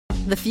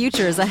The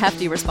future is a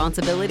hefty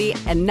responsibility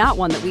and not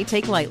one that we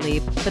take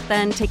lightly, but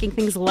then taking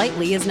things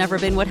lightly has never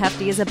been what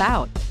Hefty is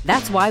about.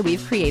 That's why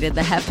we've created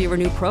the Hefty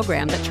Renew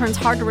program that turns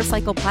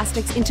hard-to-recycle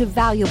plastics into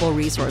valuable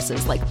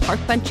resources like park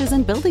benches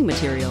and building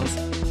materials.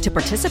 To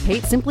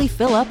participate, simply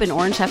fill up an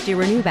orange Hefty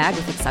Renew bag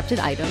with accepted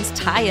items,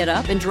 tie it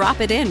up, and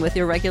drop it in with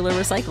your regular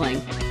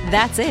recycling.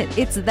 That's it.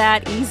 It's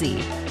that easy.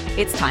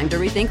 It's time to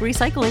rethink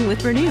recycling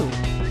with Renew.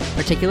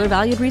 Particular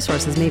valued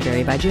resources may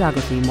vary by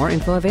geography. More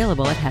info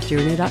available at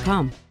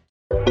heftyrenew.com.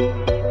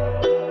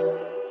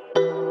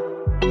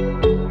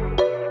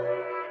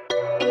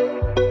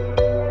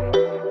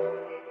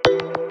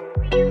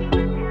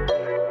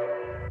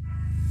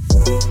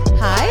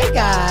 Hi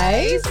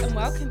guys, and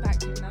welcome back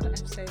to another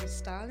episode of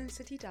Style and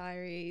City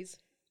Diaries.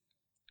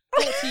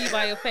 Brought to you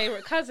by your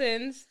favourite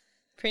cousins,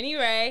 Prinny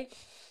Ray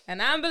and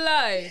Amber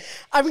Lowe.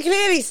 I'm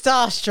clearly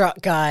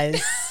starstruck,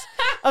 guys.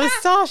 I'm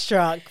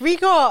starstruck. We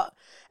got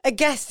a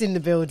guest in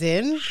the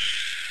building.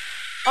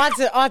 I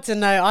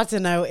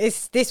don't know.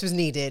 This was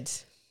needed.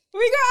 We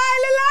got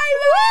Isla.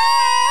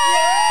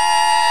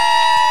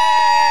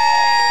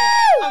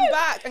 I'm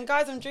back, and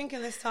guys, I'm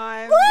drinking this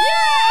time. Yeah!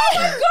 Oh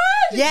my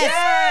god!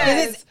 Yes,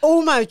 because it's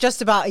almost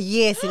just about a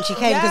year since she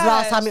came. Because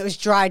last time it was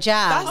dry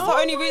jam. That's the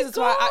only reason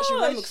why I actually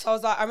remember.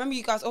 Because I remember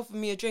you guys offered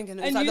me a drink, and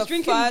it was like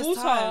the first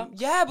water. time.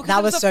 Yeah, because that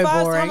it was was the so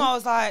first boring. time I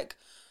was like,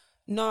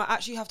 no, I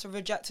actually have to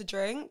reject a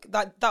drink.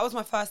 That was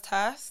my first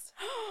test.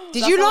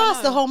 Did you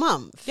last the whole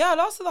month? Yeah, I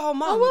lasted the whole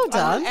month. Oh, well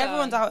done.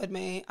 Everyone doubted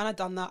me, and I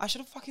done that. I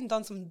should have fucking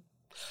done some.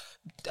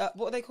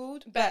 What are they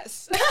called?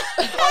 Bets. I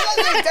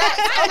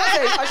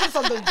should have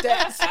done some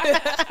debts.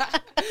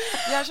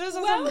 Yeah, I should have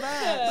done some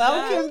bets.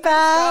 Welcome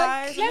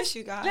back. Guys, I miss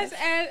you guys.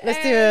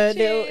 Let's do a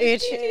little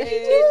itch.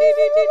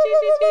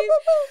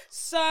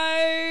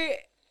 So,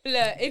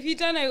 look, if you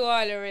don't know who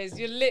Isla is,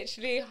 you're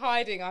literally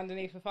hiding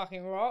underneath a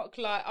fucking rock.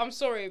 Like, I'm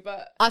sorry,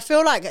 but I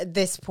feel like at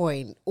this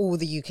point, all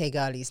the UK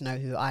girlies know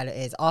who Isla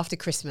is. After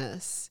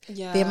Christmas,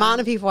 the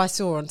amount of people I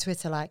saw on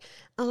Twitter like,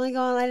 oh my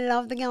God, I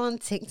love the girl on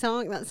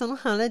TikTok that's on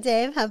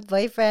holiday with her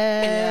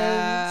boyfriend.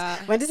 Yeah.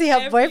 When does he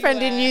have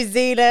boyfriend in New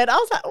Zealand? I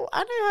was like, oh,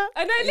 I know her.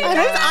 I know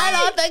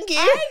Isla, thank you.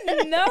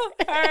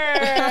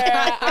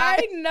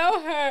 I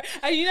know her.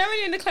 And you know when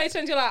you're in the close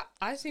friends, you're like,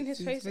 I've seen his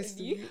face with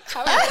you.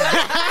 I'm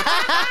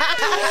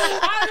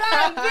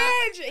like,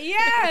 bitch,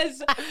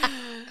 yes.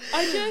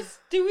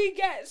 Do we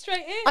get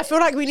straight in? I feel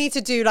like we need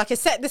to do like a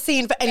set the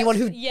scene for anyone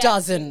who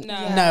doesn't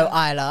know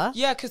Isla.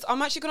 Yeah, because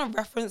I'm actually going to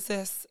reference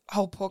this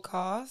whole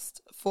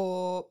podcast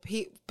for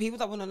people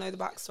that want to know the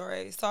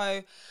backstory.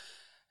 So,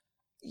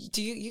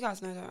 do you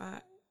guys know that,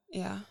 right?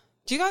 Yeah.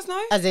 Do you guys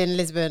know? As in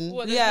Lisbon.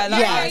 What, Yeah,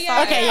 let's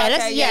start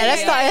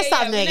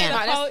from the beginning.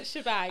 The whole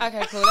shebang.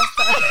 Okay, cool. Let's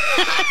start.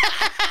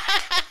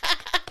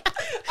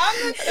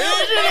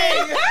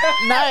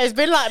 No, it's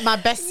been like my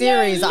best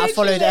series that I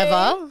followed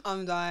ever.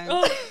 I'm dying.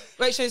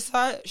 Wait, should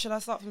I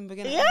start from the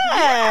beginning?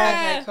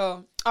 Yeah. Okay,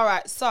 cool. All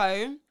right,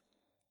 so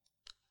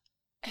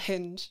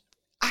Hinge.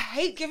 I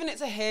hate giving it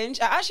to Hinge.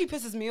 It actually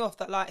pisses me off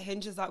that like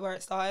Hinge is like where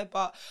it started.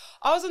 But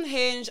I was on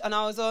Hinge and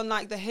I was on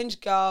like the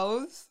Hinge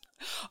girls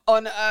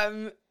on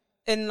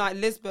in like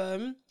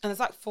Lisbon, and there's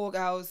like 4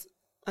 girls.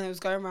 And it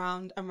was going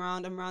round and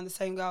round and round the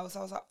same girls. So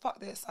I was like, fuck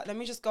this. Like, let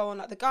me just go on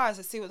like the guys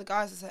and see what the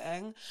guys are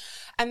saying.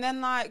 And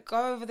then like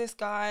go over this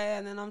guy.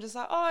 And then I'm just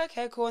like, oh,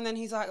 okay, cool. And then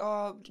he's like,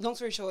 oh, long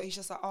story short, he's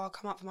just like, oh, I'll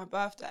come out for my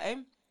birthday.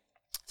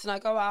 So then I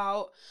go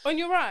out. On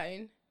your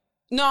own?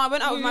 No, I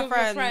went out with my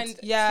friend.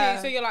 Yeah.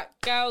 So you're like,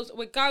 girls,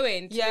 we're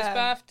going to his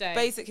birthday.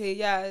 Basically,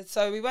 yeah.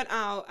 So we went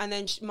out and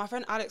then my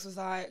friend Alex was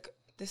like,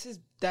 this is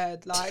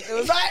dead. Like it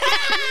was like,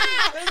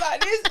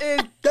 this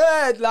is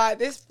dead. Like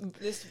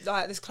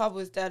this club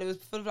was dead. It was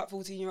full of like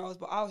 14-year-olds,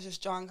 but I was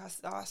just drunk. I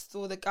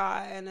saw the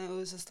guy and it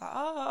was just like,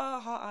 oh,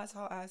 hot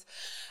eyes.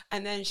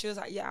 And then she was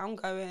like, yeah, I'm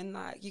going.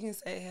 Like you can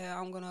stay here.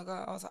 I'm gonna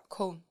go. I was like,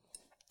 cool.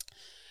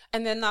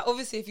 And then like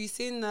obviously, if you've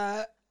seen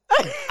the.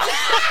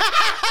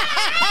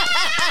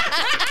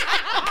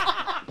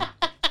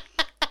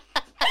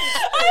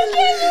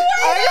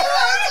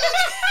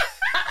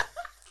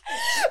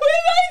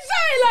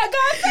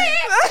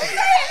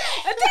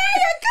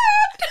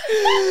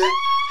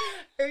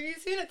 Have you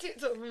seen a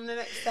TikTok from the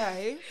next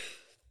day?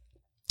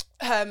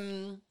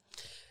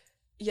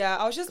 Yeah,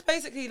 I was just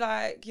basically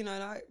like, you know,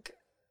 like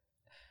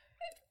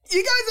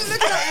you guys are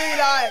looking at me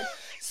like.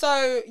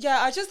 So yeah,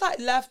 I just like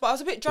left, but I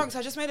was a bit drunk, so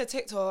I just made a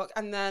TikTok,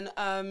 and then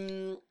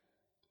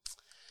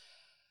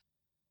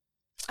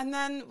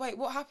wait,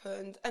 what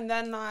happened? And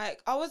then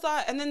like I was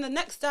like, and then the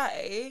next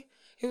day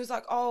he was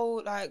like,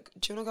 oh, like,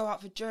 do you want to go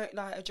out for a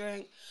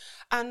drink?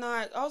 And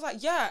like I was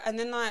like, yeah, and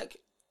then like.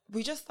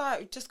 We just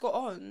got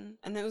on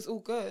and it was all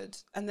good.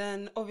 And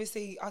then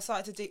obviously I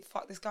started to deep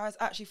fuck this guy's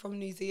actually from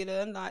New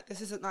Zealand. Like this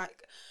isn't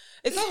like,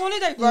 it's a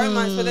holiday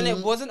romance, but then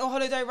it wasn't a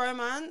holiday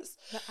romance.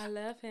 But I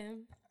love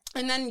him.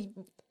 And then,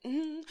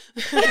 and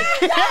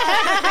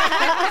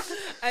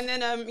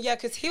then,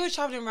 because he was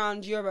traveling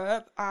around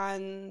Europe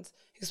and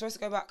he was supposed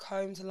to go back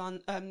home to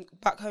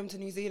back home to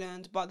New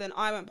Zealand. But then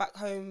I went back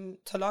home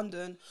to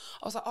London.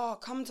 I was like, oh,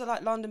 come to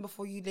like London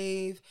before you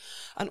leave,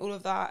 and all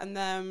of that. And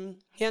then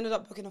he ended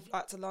up booking a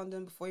flight to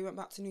London before he went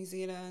back to New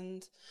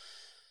Zealand.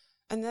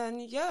 And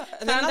then,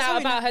 and found out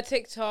about her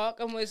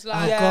TikTok and was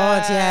like, oh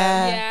God,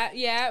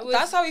 yeah.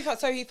 That's how he found.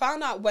 So he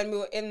found out when we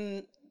were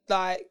in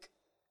like.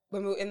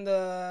 When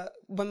I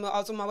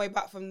was on my way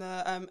back from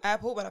the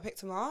airport when I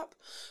picked him up,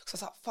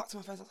 because I was like, fuck to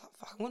my friends, I was like,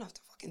 fuck, I'm gonna have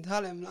to fucking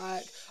tell him,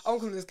 like, I'm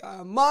calling this guy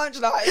a munch,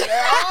 like,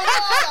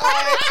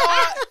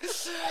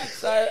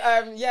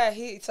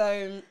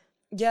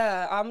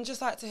 I'm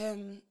just like to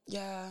him,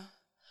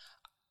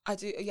 I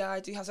do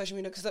have social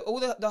media, because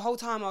the whole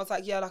time I was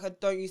like, like, I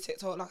don't use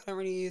TikTok, like, I don't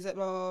really use it,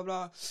 blah, blah,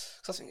 blah.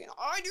 So I was thinking,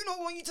 I do not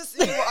want you to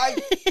see what I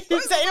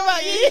saying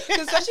about you.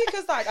 Especially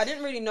because, like, I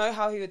didn't really know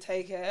how he would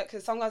take it,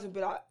 because some guys would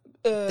be like,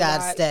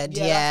 Dad's like, dead,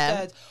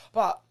 That's dead.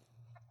 But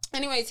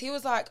anyways, he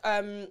was like,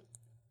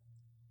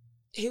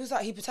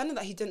 he pretended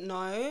that he didn't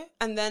know,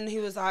 and then he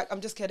was like, I'm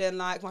just kidding,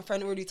 like, my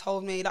friend already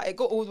told me, like, it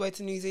got all the way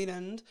to New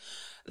Zealand,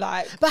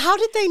 like. But how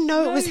did they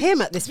know it was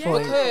him at this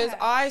point? Because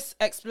I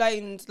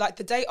explained, like,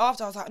 the day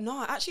after, I was like, no,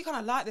 I actually kind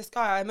of like this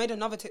guy. I made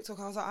another TikTok,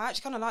 and I was like, I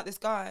actually kind of like this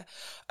guy.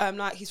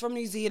 Like, he's from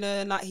New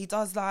Zealand, like, he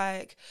does,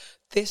 like,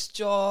 this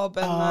job,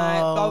 and,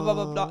 like, blah, blah,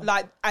 blah, blah,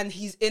 like, and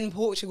he's in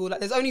Portugal.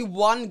 Like, there's only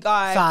one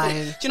guy.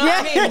 Fine. Do you know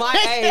what I mean? My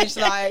age,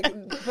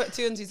 like, put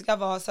two and two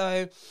together.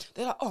 So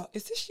they're like, oh,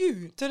 is this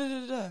you? Da, da,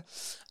 da, da.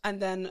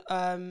 And then,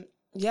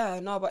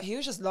 but he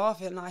was just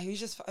laughing. Like, he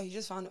just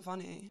found it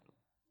funny.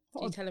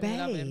 Did you tell him you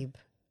love him?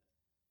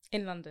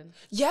 In London.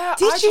 Yeah,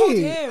 Did I you? told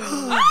him.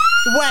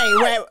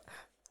 Wait.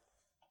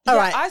 All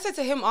right. I said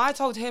to him, I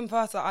told him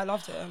first that I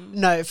loved him.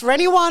 No, for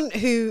anyone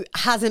who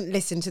hasn't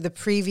listened to the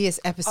previous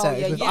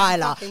episode with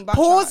Isla,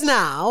 pause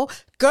now,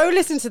 go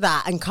listen to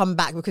that and come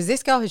back, because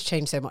this girl has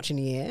changed so much in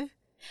a year.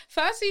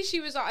 Firstly,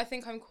 she was like, I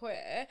think I'm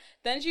queer.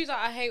 Then she was like,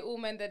 I hate all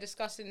men, they're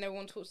disgusting, no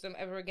one talks to them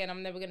ever again,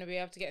 I'm never going to be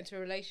able to get into a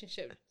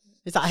relationship.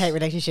 It's like, I hate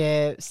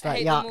relationships,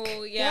 like, yuck. Them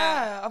all,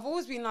 Yeah, I've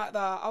always been like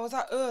that. I was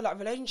like, like,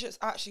 relationships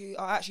are actually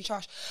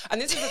trash. And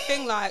this is the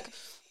thing, like,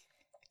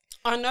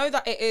 I know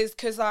that it is,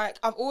 because, like,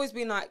 I've always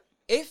been like,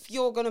 if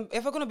we're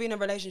gonna be in a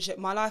relationship,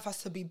 my life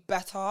has to be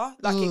better.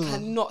 Like, it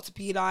cannot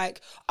be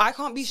like, I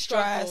can't be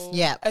stressed.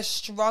 Yeah, a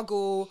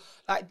struggle,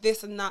 like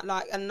this and that,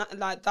 like, and that,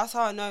 like, that's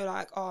how I know,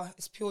 like, oh,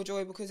 it's pure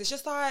joy, because it's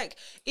just like,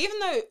 even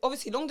though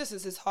obviously long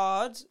distance is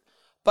hard,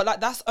 but like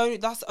that's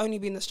only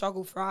been the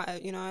struggle throughout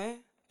it, you know.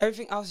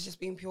 Everything else is just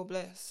being pure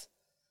bliss.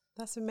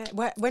 That's amazing.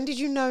 When did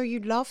you know you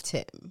loved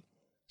him?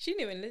 She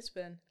knew in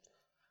Lisbon.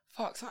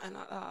 Fuck, something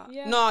like that.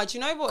 Yeah. No, do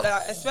you know what?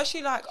 Like,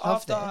 especially like Love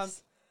after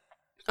this.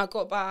 I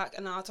got back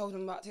and I told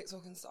him about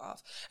TikTok and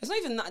stuff. It's not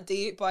even that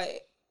deep, but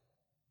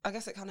I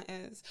guess it kind of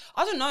is.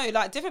 I don't know.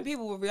 Like, different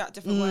people will react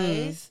different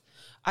ways,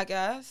 I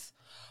guess.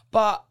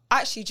 But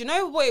actually, do you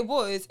know what it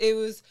was? It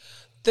was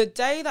the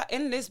day that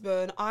in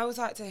Lisbon, I was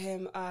like to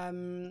him,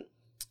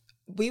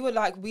 we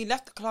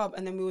left the club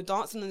and then we were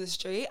dancing on the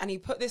street, and he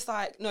put this,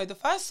 like, no, the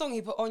first song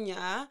he put on,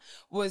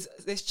 was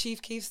this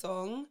Chief Keef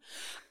song.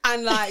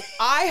 And, like,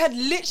 I had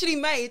literally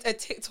made a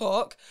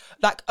TikTok,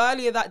 like,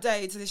 earlier that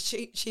day to this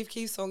Chief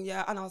Keef song,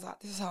 and I was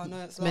like, this is how I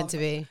know it's love. Meant to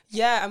be.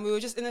 Yeah, and we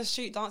were just in the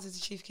street dancing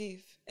to Chief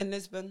Keef in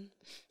Lisbon.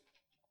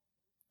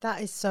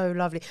 That is so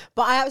lovely.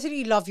 But I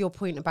absolutely love your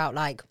point about,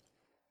 like,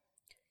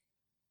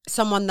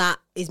 someone that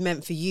is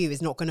meant for you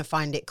is not going to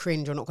find it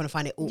cringe or not going to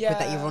find it awkward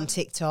that you're on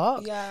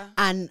TikTok. Yeah.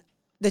 And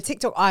the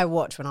TikTok I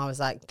watched when I was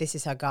like, this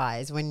is her guy,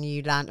 is when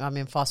you land, I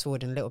mean, fast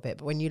forward in a little bit,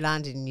 but when you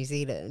landed in New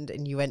Zealand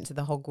and you went to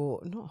the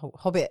Hobbit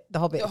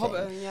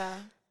thing. Yeah.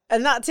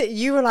 And that's it.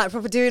 You were like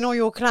proper doing all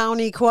your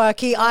clowny,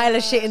 quirky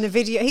Isla shit in the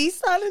video. He's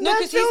standing there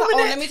because he's like,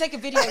 filming it. let me take a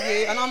video of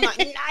you. And I'm like,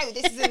 no,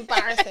 this is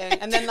embarrassing.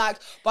 And then, like,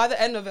 by the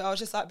end of it, I was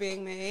just like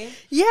being me.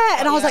 Yeah.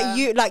 And I was like,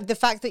 you, like, the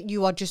fact that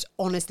you are just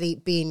honestly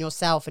being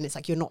yourself, and it's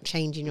like you're not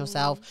changing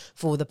yourself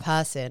for the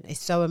person, is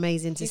so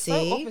amazing to see.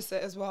 He's so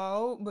opposite as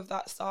well with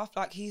that stuff.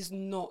 Like, he's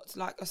not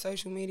like a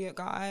social media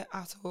guy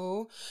at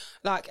all.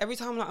 Like, every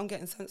time, like, I'm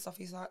getting sent stuff,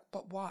 he's like,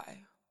 but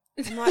why?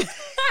 I'm like,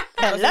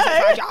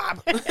 hello,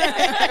 job.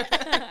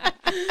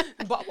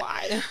 But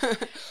why?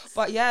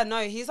 But yeah,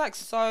 no, he's like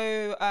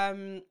so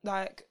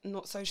like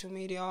not social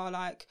media,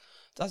 like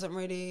doesn't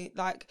really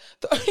like.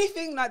 The only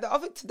thing, like, the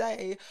other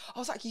today, I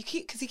was like,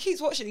 because he keeps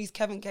watching these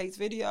Kevin Gates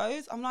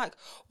videos. I'm like,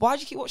 why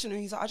do you keep watching them?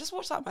 He's like, I just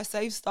watch like my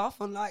saved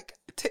stuff on like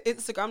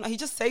Instagram. Like, he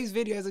just saves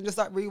videos and just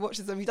like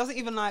rewatches them. He doesn't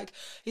even like,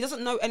 he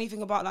doesn't know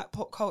anything about like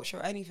pop culture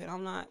or anything.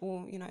 I'm like,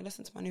 well, you know,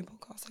 listen to my new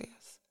podcast, I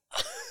guess.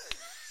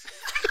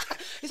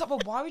 He's like,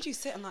 but why would you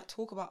sit and like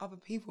talk about other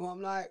people?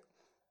 I'm like,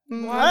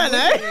 I don't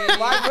know.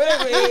 Why would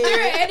we? Do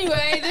it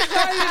anyway. This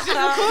time is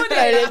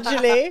recorded.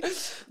 Literally.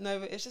 No,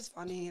 but it's just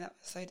funny that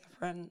we're so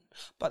different.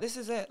 But this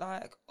is it.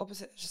 Like,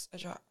 opposites just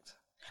attract.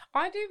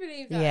 I do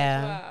believe that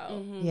as well.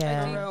 Mm-hmm.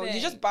 Yeah. For real.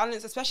 You just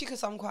balance, especially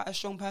because I'm quite a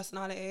strong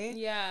personality.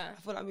 Yeah. I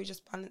feel like we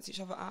just balance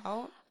each other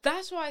out.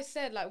 That's why I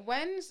said, like,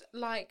 when's,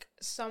 like,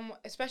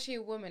 especially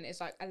a woman, is,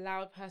 like, a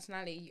loud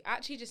personality, you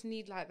actually just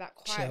need, like, that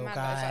quiet Chill man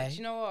guy. that's like, do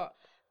you know what?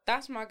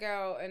 That's my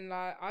girl, and,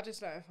 like, I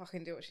just let her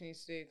fucking do what she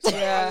needs to do. 'Cause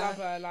I love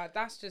her. Like,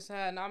 that's just her,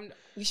 and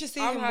You should see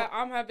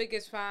I'm her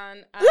biggest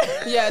fan. And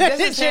Yeah,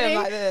 this is him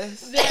like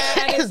this.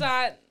 yeah, and it's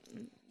like,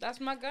 that's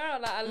my girl.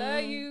 Like, I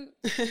love you.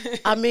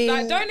 I mean,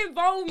 Like, don't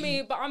involve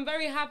me, but I'm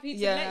very happy to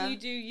Yeah. let you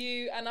do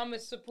you, and I'm gonna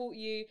support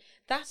you.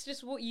 That's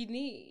just what you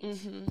need.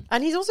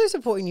 and he's also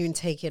supporting you and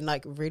taking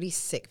like really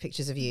sick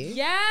pictures of you.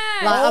 Yeah.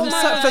 Like, I'm my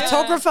so God.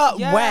 photographer.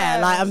 Yeah.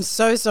 Where? Like, I'm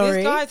so sorry.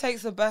 This guy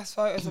takes the best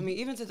photos of me.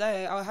 Even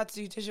today, I had to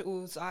do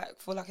digitals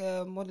like for like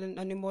a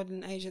new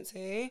modeling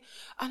agency,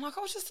 and like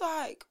I was just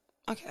like,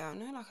 okay, I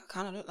know like I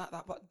kind of look like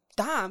that, but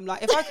damn,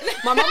 like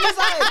my mum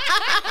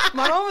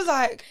was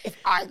like,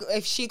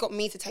 if she got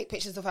me to take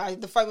pictures of her,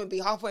 the phone would be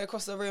halfway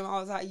across the room. I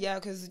was like, yeah,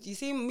 because you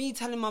see me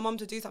telling my mum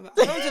to do something,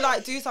 I don't to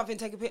like do something,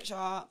 take a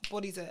picture,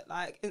 bodies it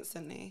like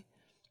instantly.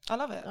 I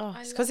love it. Oh,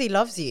 it's because he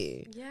loves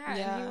you. Yeah.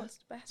 Yeah. And he wants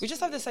the best. We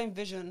just have the same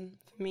vision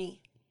for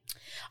me.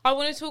 I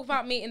want to talk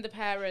about meeting the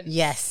parents.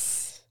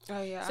 Yes.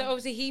 Oh yeah. So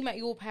obviously he met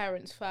your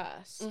parents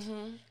first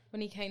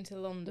when he came to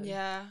London.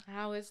 Yeah.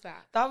 How is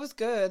that? That was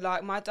good.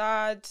 Like my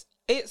dad,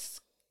 it's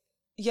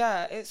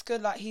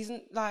good. Like he's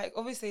like,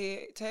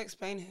 obviously to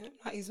explain him,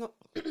 like he's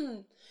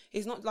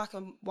not like a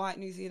white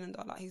New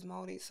Zealander. Like he's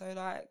Māori, so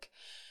like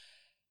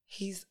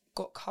he's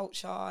got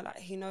culture. Like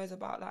he knows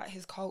about like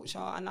his culture,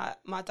 and like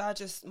my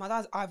dad's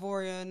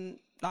Ivorian.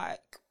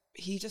 Like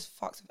he just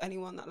fucks with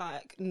anyone that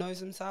like knows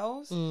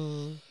themselves.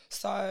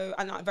 So,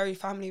 and like very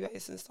family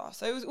based and stuff.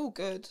 So it was all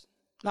good.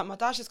 Like my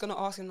dad's just gonna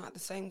ask him like the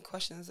same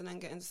questions and then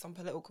get into some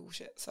political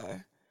shit.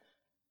 So.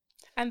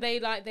 And they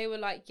were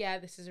like, yeah,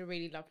 this is a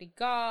really lovely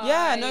guy.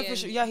 Yeah, no, for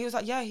sure. Yeah, he was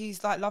like, yeah,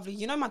 he's like lovely.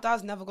 You know, my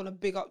dad's never gonna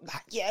big up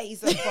like, yeah,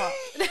 he's a but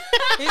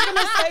he's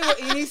gonna say what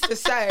he needs to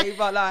say,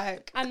 but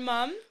like. And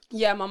mum?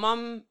 Yeah, my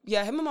mum.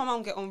 Yeah, him and my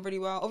mum get on really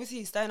well. Obviously,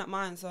 he's staying at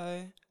mine,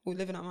 so we're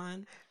living at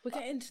mine. We'll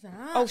get into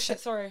that. Oh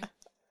shit, sorry.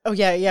 Oh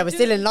yeah, we're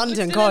still in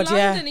London. We're still in God,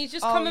 yeah. London. He's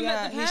just come and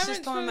met the parents he's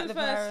just come and met for the the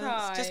first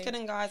parents. time. Just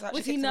kidding, guys.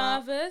 Was he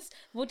nervous?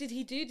 What did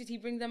he do? Did he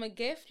bring them a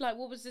gift? Like,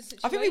 what was the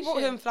situation? I think we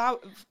brought them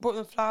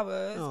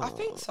flowers. Oh. I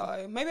think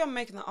so. Maybe I'm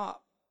making that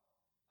up.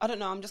 I don't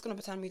know. I'm just gonna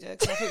pretend we did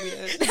because I think we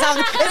did. It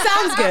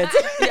sounds good.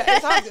 Yeah,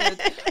 it sounds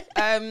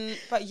good.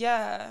 But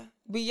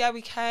yeah,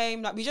 we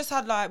came. Like we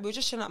were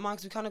just chilling at mine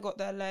because we kind of got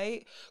there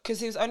late because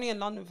he was only in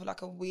London for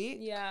like a week.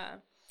 Yeah.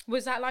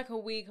 Was that like a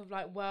week of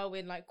like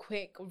whirlwind, like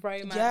quick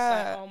romance?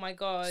 Yeah. Like, oh my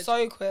God.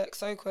 So quick.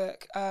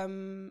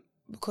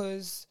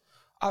 Because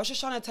I was just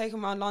trying to take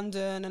him around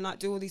London and like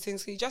do all these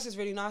things. He dresses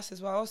really nice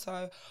as well,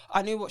 so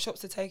I knew what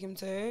shops to take him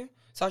to.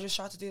 So I just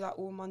tried to do that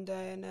all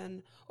Monday, and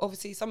then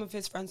obviously some of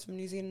his friends from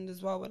New Zealand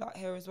as well were like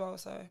here as well,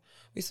 so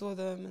we saw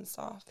them and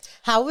stuff.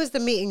 How was the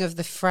meeting of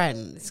the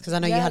friends? Because I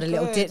know you Yeah, had a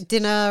little good.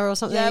 dinner or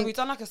something. Yeah, we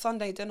done like a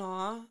Sunday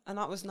dinner, and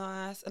that was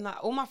nice. And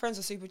like all my friends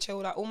are super chill.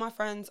 Like all my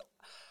friends,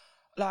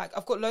 like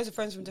I've got loads of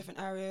friends from different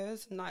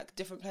areas and like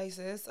different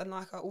places, and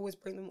like I always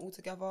bring them all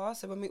together.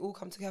 So when we all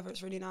come together,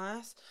 it's really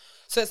nice.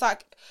 So it's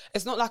like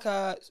it's not like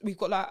I've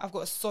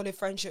got a solid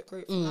friendship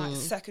group from like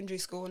secondary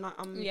school, and like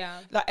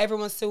like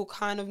everyone's still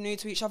kind of new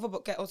to each other,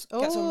 but gets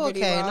on really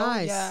well.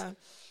 Nice. Yeah,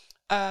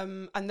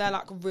 and they're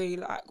like really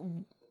like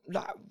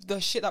the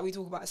shit that we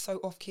talk about is so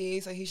off key.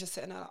 So he's just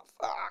sitting there like,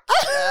 fuck,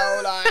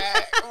 hell,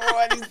 like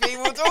what are these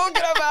people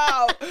talking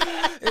about?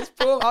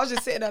 I was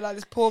just sitting there like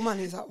this poor man.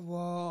 He's like,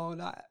 whoa,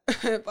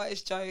 like, but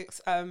it's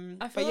jokes. I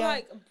feel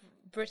like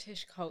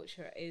British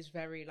culture is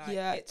very like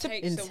it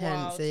takes intense, a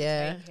while to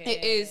yeah. take it.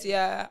 It is,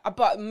 yeah.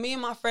 But me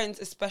and my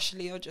friends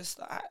especially are just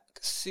like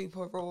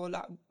super raw.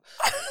 Like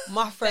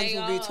my friends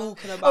will be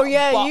talking about. Oh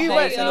yeah, you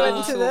went and all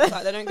into sorts.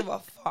 Like they don't give a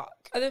fuck.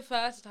 And the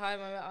first time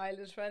I met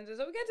Isla's friends, I was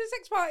like, we get to a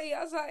sex party.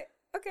 I was like,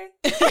 okay.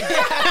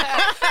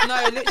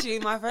 No, literally,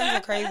 my friends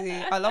are crazy.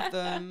 I love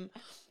them.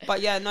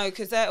 But yeah, no,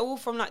 because they're all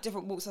from like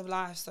different walks of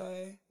life.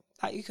 So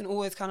like you can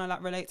always kind of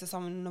like relate to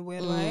someone in a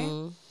weird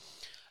way.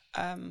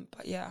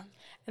 But yeah.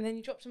 And then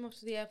you dropped him off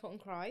to the airport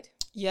and cried.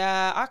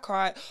 Yeah, I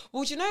cried.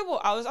 Well, do you know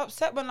what? I was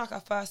upset when like I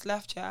first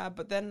left, yeah.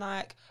 But then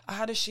like I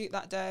had a shoot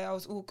that day. I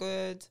was all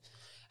good.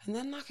 And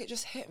then like it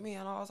just hit me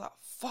and I was like,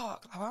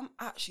 fuck, like, I'm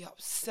actually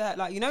upset.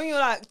 Like, you know, you're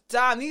like,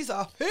 damn, these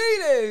are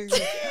feelings.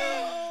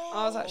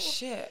 I was like,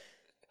 shit.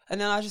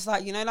 And then I was just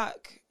like, you know,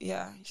 like,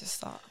 yeah, you just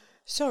start.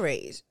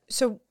 Sorry.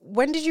 So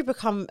when did you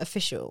become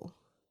official?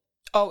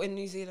 Oh, in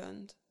New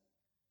Zealand.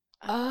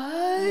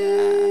 Oh.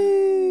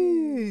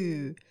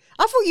 Yeah.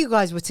 I thought you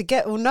guys were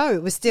together. Well, no,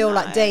 it was still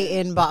like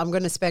dating, but I'm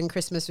going to spend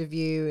Christmas with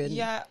you. And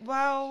yeah,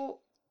 well.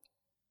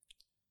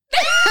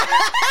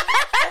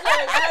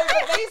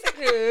 But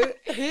basically,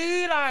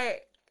 he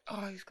like,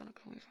 oh, he's going to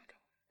call me.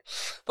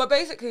 But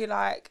basically,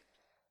 like,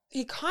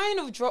 he kind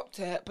of dropped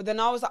it, but then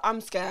I was like, I'm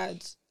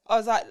scared. I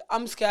was like,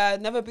 I'm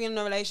scared, never been in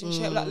a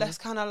relationship. Like, let's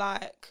kind of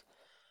like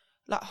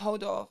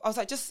hold off. I was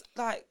like, just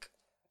like,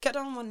 get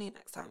down on one knee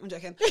next time. I'm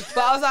joking.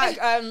 But I was like,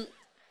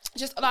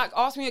 just like,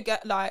 ask me again,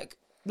 like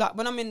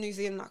when I'm in New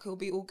Zealand, like, it'll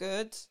be all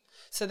good.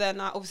 So then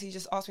I obviously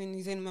just asked me in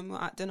New Zealand when we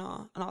were at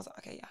dinner, and I was like,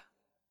 okay, yeah.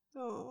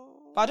 Oh.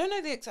 But I don't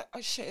know the exact.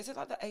 Oh shit, is it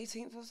like the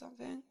 18th or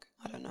something?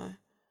 I don't know.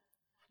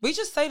 We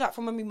just say that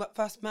from when we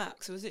first met,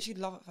 because it was literally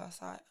love at first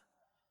sight,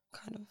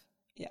 kind of.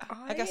 Yeah,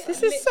 I guess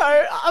This is so.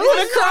 I'm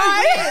gonna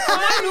cry. It's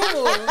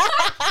normal.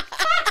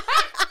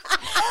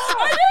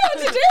 I don't know what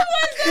to do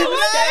with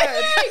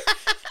myself.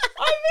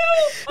 I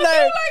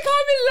feel like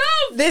I'm in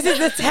love. This is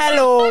the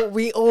tell-all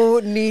we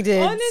all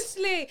needed.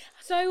 Honestly.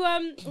 So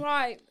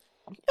right.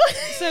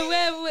 So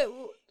where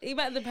he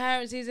met the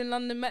parents, he's in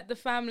London, met the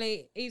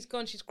family, he's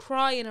gone, she's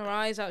crying her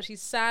eyes out,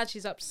 she's sad,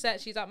 she's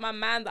upset, she's like, my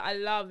man that I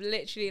love,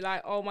 literally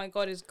like, oh my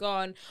God, is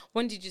gone.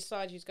 When did you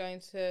decide you was going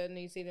to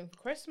New Zealand for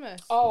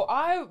Christmas?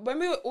 When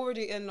we were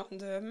already in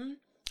London,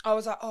 I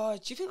was like, oh,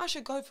 do you think I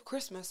should go for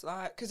Christmas?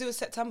 Like, because it was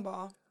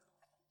September.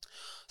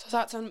 So I was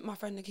like to my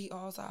friend Nikita,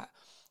 I was like,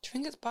 do you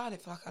think it's bad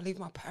if like I leave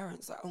my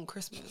parents like on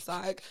Christmas,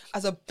 like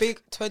as a big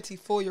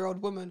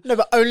 24-year-old woman? No,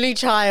 but only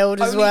child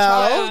as Only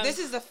well. child. This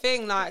is the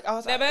thing. Like I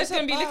was They're like, both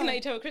going to be looking at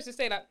each other Christmas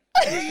Day like,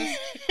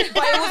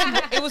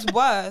 But it was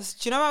worse.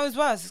 Do you know why it was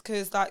worse?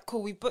 Because like,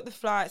 cool, we booked the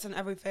flights and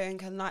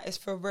everything, and like it's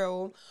for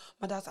real.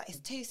 My dad's like, it's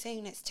too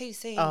soon.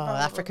 Oh, blah, blah,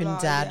 African blah,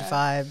 dad yeah.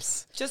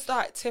 vibes. Just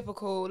like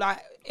typical.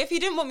 Like if he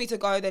didn't want me to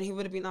go, then he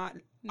would have been like,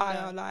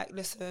 like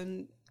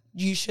listen,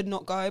 you should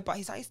not go. But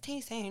he's like, it's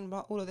too soon,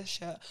 but all of this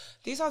shit.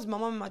 These times my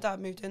mum and my dad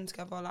moved in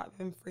together like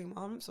within 3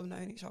 months of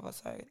knowing each other,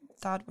 so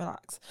dad,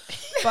 relax.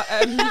 But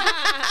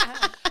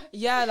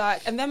yeah,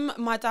 like, and then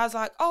my dad's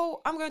like, oh,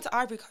 I'm going to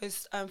Ivory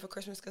Coast for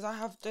Christmas because I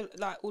have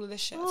like all of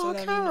this shit. Oh, so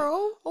then,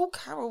 Carol.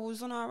 Carol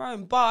was on her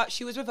own, but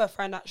she was with her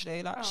friend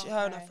actually. Like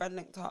her and her okay. friend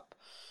linked up.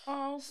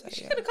 oh, So,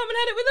 she yeah. could have come and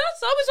had it with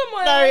us. I was on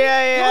my No, own.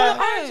 yeah.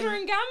 I was in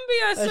Gambia.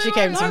 Oh, so she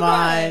came to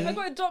mine. I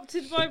got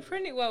adopted by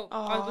Prinny. Well,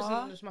 I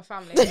wasn't just my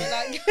family. But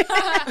like,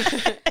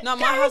 No,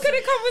 my Carol could husband.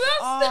 have come with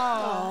us.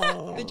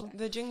 Oh.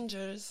 The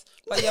gingers.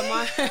 But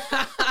yeah,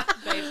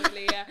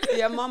 Basically, yeah.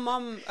 yeah, my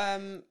mum.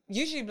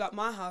 Usually, like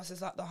my house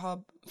is like the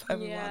hub for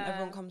everyone. Yeah.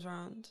 Everyone comes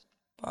around.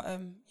 But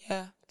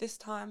yeah, this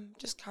time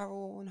just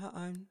Carol on her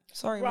own.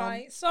 Sorry, Mum.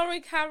 Right.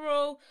 Sorry,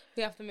 Carol.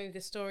 We have to move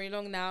this story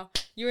along now.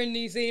 You're in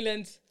New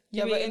Zealand.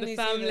 Yeah, You we're meet in the New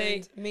family.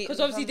 Zealand, meeting Because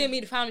the obviously you family. didn't meet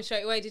the family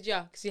straight away, did you?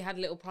 Because you had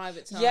a little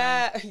private time.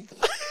 Yeah. Have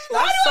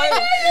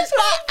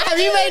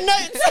you made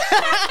notes?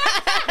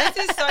 This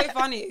is so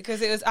funny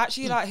because it was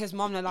actually like his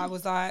mum that I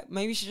was like,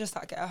 maybe you should just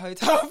like get a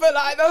hotel for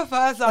like the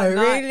first time.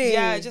 Oh, really?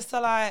 Yeah, just to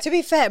like. To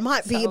be fair, it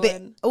might be a settle bit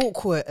in.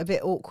 awkward.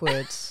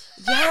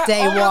 Yeah,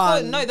 Day oh my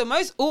God, one. no, the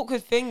most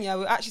awkward thing, yeah,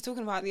 we were actually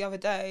talking about it the other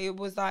day,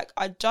 was like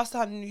I just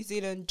had in New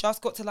Zealand,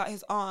 just got to like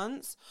his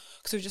aunt's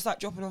because we were just like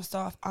dropping off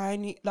stuff. I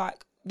need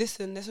like,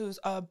 listen, this was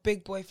a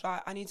big boy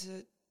flight. I need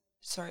to.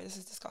 Sorry, this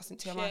is disgusting.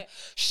 TMI.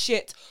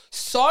 Shit,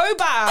 so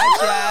bad.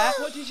 Yeah.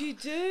 What did you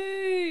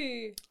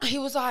do? He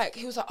was like,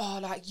 oh,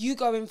 like you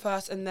go in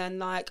first, and then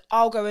like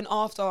I'll go in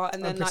after,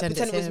 and then like pretend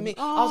pretend it it's was him. me.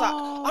 I was like,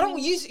 I don't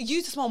want you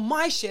to smell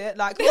my shit.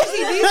 Like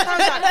obviously these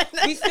times, like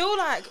we still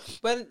like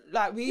when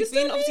like we've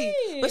been obviously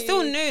we're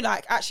still new,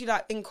 like actually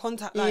like in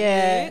contact, like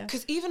Yeah.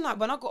 because even like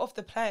when I got off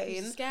the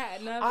plane,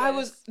 Scared, nervous. I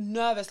was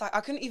nervous. Like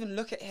I couldn't even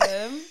look at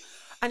him.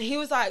 And he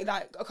was like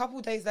a couple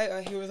of days later,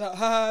 he was like,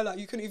 like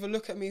you couldn't even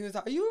look at me. He was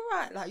like, are you all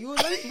right? Like you were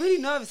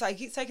really nervous. Like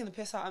he keeps taking the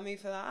piss out of me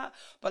for that.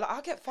 But like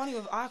I get funny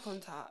with eye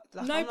contact.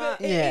 Like, No, I'm but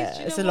like, it is,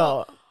 do you it's know a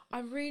what? lot. I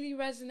really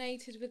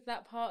resonated with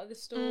that part of the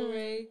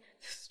story.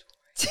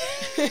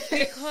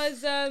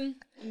 Because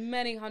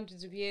many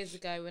hundreds of years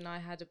ago when I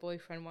had a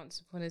boyfriend once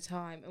upon a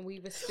time and we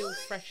were still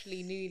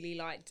freshly newly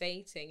like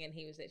dating and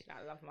he was literally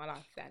like, I love my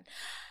life then.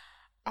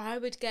 I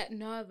would get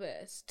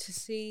nervous to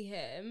see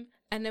him,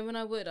 and then when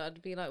I would,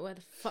 I'd be like, where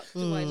the fuck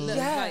do I look?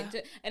 Yeah.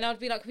 Like, and I'd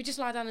be like, can we just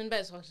lie down in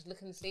bed? So I just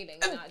look in the ceiling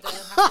and I don't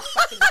have to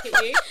fucking look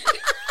at you.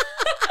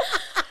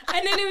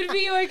 And then it would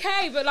be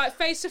okay, but like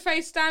face to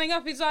face standing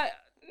up, it's like,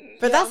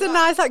 But that's a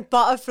nice like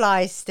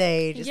butterfly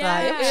stage. It's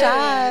Yeah. like It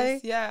shy.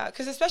 yeah,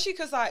 because especially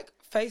because like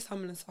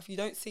FaceTime and stuff, you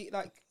don't see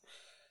like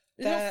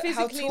They're not how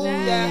physically tall,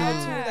 there.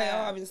 how tall they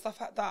are and stuff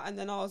like that. And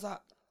then I was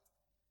like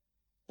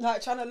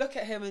trying to look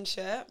at him and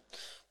shit.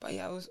 But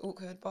yeah, it was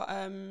awkward. But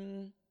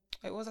wait,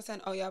 what was I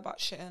saying? Oh yeah, about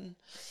shitting.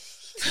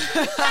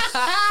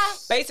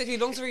 Basically,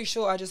 long story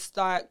short, I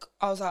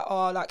was like,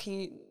 oh, like, can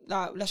you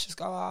like let's just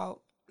go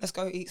out, let's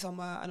go eat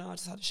somewhere, and then I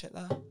just had to shit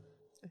there.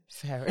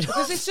 Fair enough.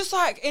 Because it's just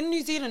like in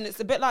New Zealand, it's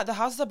a bit like the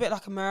house is a bit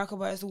like America,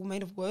 where it's all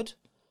made of wood,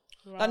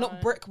 like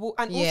not brick wall,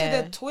 and Yeah.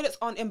 also the toilets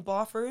aren't in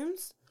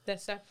bathrooms. they're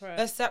separate.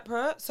 They're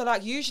separate. So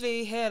like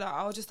usually here, like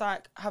I'll just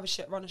like have a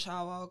shit, run a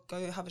shower,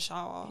 go have a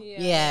shower.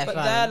 Yeah, But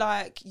fine. they're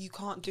like, you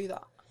can't do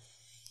that.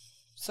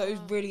 So it was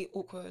really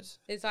awkward.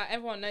 It's like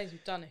everyone knows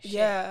you've done a shit.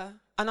 Yeah.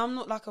 And I'm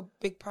not like a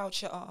big proud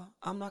shitter.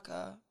 I'm like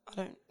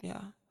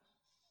yeah.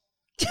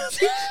 Who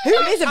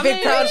is a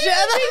big proud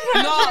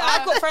shitter? No,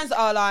 I've got friends that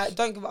are like,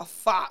 don't give a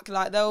fuck.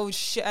 Like they'll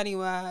shit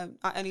anywhere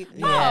at any.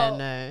 Yeah, Oh,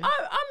 no.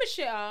 I'm a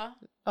shitter.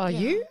 Are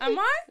you? Am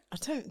I? I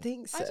don't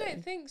think so. I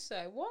don't think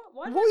so. What?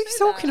 Why did What I are you say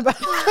talking that?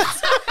 about?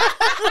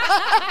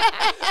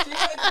 She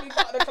wanted to be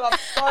part of the club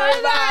so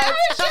I'm bad. like, I'm a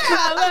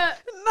shitter, but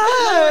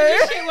no.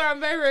 Just shit where I'm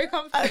very, very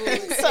comfortable.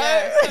 So-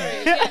 sorry.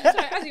 Yeah,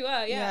 sorry, as you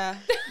were, yeah.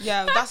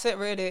 Yeah, that's it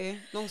really.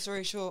 Long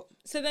story short.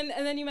 So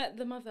then you met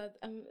the mother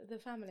and the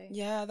family.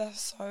 Yeah, they're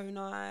so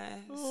nice.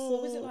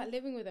 What was it like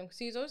living with them? Because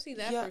he was obviously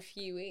there for a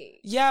few weeks.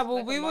 Yeah, well,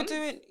 Like we a were month?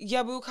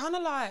 we were kind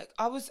of like,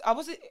 I was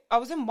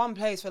in one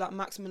place for like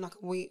maximum like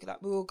a week.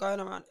 Like we were going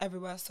around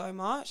everywhere so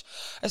much,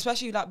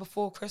 especially like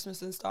before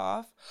Christmas and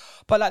stuff.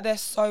 But like they're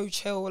so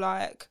chill,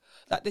 like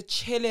the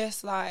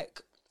chillest,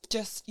 like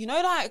just, you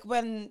know, like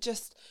when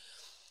just,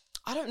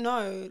 I don't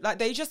know, like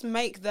they just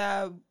make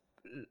their,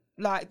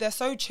 like they're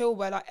so chill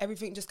where like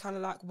everything just kind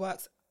of like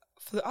works.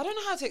 I don't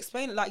know how to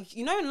explain it. Like,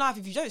 you know, in life,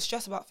 if you don't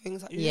stress about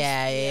things, like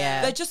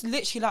they're just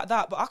literally like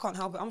that. But I can't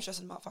help it. I'm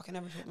stressing about fucking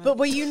everything, man. But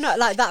were you not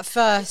like that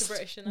first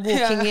British, innit?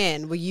 walking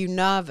in? Were you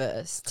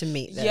nervous to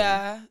meet them?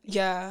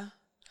 Yeah.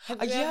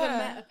 Have you ever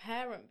met a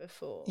parent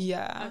before?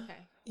 Yeah. Okay.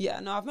 Yeah,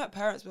 no, I've met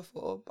parents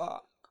before,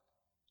 but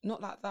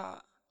not like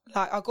that.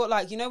 Like, I got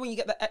like, you know, when you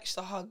get the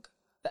extra hug,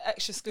 the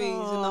extra squeeze in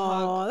the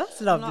hug. Oh, that's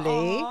I'm like,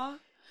 lovely. "Aw."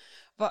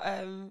 But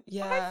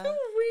yeah. I feel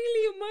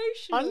really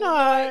emotional.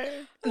 I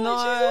know. No.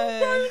 She's all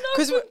grown up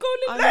 'Cause and I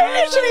gone know.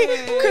 and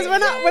Literally, because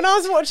when I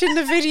was watching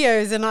the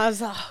videos and I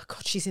was like, oh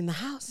God, she's in the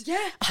house.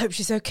 Yeah. I hope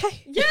she's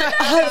okay. Yeah,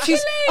 I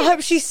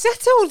hope she's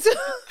settled.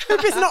 I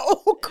hope it's not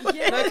awkward.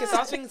 No, because I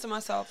was thinking to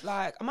myself,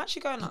 like, I'm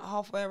actually going like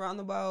halfway around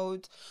the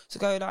world to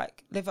go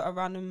like live at a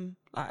random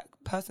like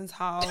person's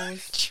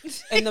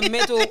house in the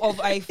middle of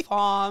a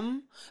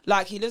farm.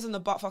 Like, he lives in the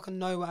butt fucking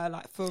nowhere,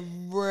 like for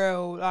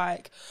real.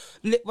 Like,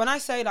 when I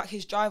say like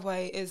his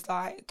driveway is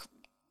like,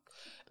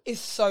 it's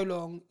so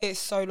long. It's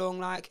so long.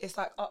 Like, it's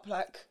like up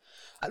like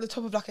at the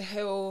top of like a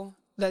hill.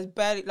 There's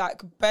barely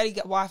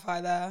get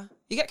Wi-Fi there.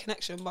 You get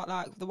connection, but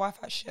like the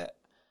Wi-Fi shit.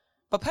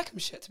 But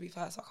Peckham's shit, to be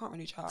fair, so I can't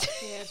really chat.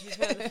 Yeah, to be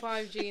fair, the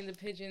 5G and the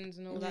pigeons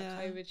and all that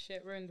Yeah. COVID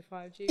shit ruined the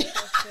 5G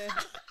stuff too.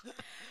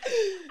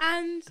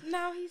 And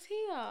now he's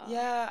here.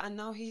 Yeah, and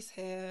now he's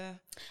here.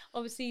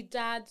 Obviously,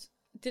 Dad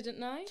didn't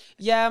know.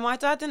 Yeah, my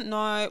dad didn't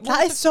know.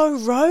 That is so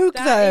rogue,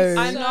 That is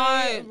though. I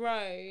know. so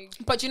rogue.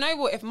 But do you know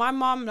what? If my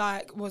mum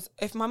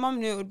if my mum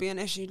knew it would be an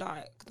issue,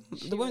 like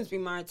the woman's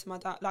been married to my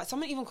dad. Like,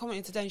 someone even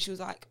commented today, and she was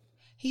like,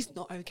 "He's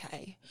not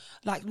okay.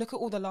 Like, look at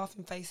all the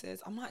laughing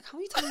faces." I'm like, how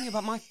are you telling me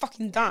about my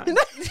fucking dad?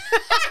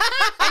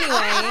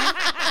 Anyway.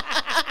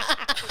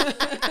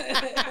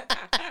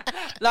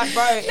 Like,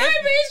 bro. No,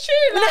 but it's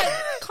true. Like,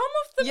 come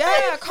off the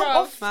Yeah, boat, come bruv.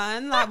 off,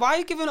 man. Like, why are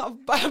you giving up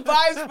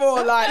vibes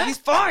for? Like, he's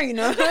fine.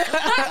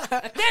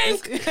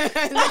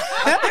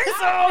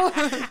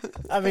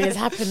 I mean, it's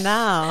happened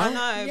now. I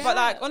know, Yeah. but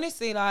like,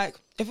 honestly, like,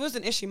 if it was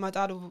an issue, my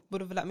dad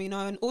would have let me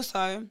know. And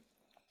also,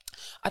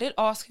 I did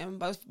ask him,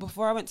 but it was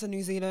before I went to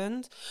New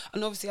Zealand,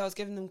 and obviously I was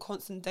giving them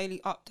constant daily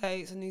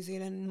updates in New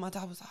Zealand, and my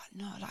dad was like,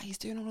 no, like, he's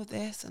doing all of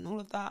this and all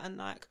of that, and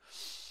like,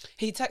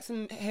 he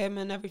texted him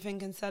and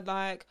everything and said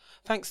like,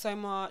 thanks so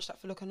much, like,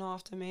 for looking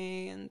after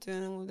me and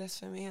doing all this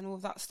for me and all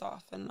of that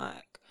stuff. And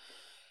like,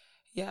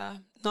 yeah,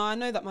 no, I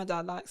know that my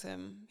dad likes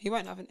him. He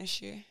won't have an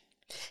issue.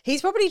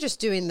 He's probably just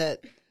doing the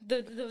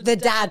The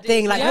dad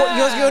thing. Like, Yeah.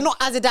 what, you're not,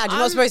 as a dad, you're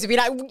not supposed to be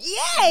like,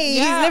 yay,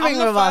 he's living I'm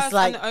with the us. first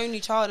Like, and the only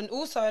child. And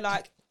also,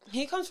 like,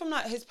 he comes from,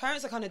 like, his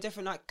parents are kind of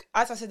different. Like,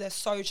 as I said, they're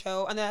so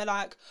chill, and they're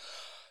like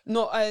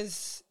not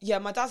as, yeah,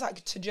 my dad's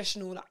like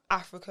traditional, like,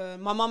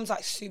 African. My mum's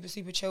like super,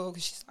 super chill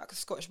because she's like a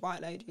Scottish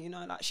white lady, you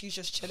know, like, she's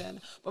just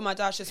chilling. But my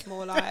dad's just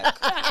more like,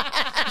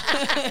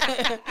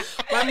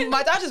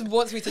 my dad just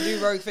wants me to do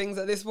rogue things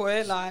at this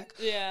point, like,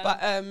 Yeah. but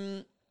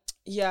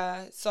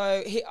yeah,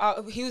 so he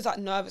was like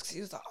nervous because he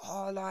was like,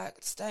 oh, like,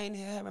 staying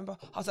here. Remember,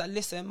 I was like,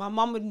 listen, my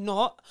mum would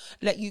not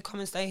let you come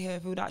and stay here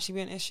if it would actually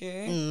be an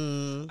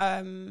issue.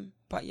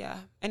 But yeah,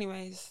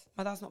 anyways,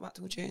 my dad's not back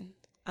till June,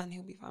 and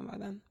he'll be fine by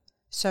then.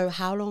 so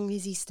how long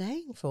is he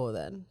staying for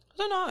then? I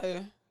don't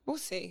know. We'll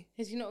see.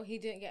 He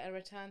didn't get a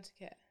return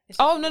ticket. It's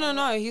Oh, just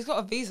no. He's got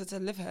a visa to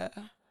live here.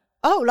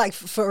 Oh, like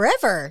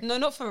forever? No,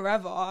 not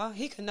forever.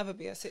 He can never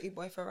be a city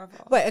boy forever.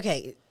 Wait,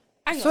 okay.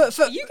 Hang For- on.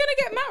 for- Are you gonna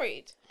get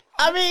married?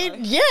 I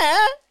mean,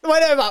 yeah.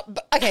 Whatever.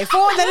 Okay,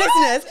 for the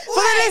listeners,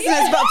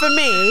 but for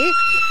me,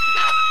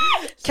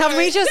 can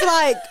we just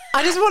like,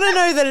 I just want to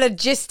know the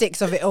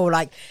logistics of it all.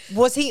 Like,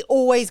 was he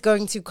always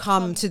going to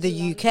come to the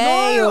UK?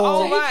 No,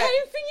 or oh, He right.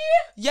 came for you?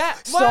 Yeah.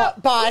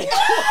 Stop, bye. I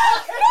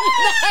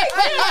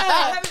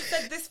haven't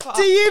said this part.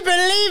 Do you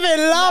believe in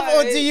love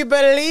or No. do you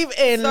believe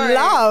in Sorry.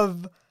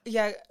 love?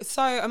 Yeah,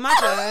 so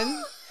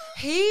imagine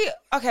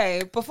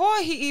before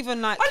he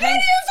even like came,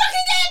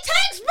 fucking get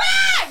text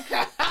back!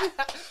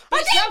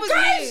 Bitch, that was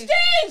me.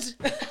 ghosted!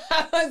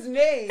 That was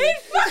me.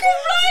 Fucking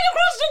flying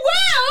across the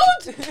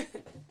world!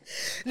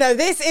 No,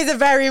 this is a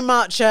very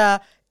much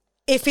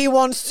if he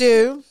wants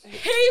to,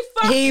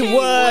 He would.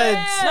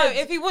 No,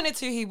 if he wanted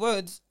to, he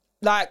would.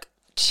 Like,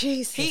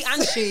 Jesus. he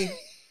and she,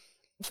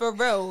 for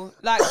real.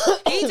 Like,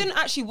 he didn't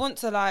actually want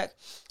to, like,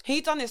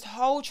 he done this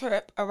whole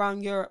trip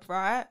around Europe,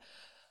 right?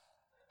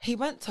 He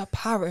went to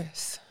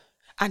Paris.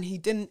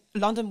 And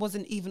London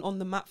wasn't even on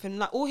the map for him.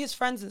 Like, all his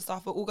friends and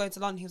stuff were all going to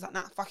London. He was like,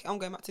 nah, fuck it, I'm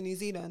going back to New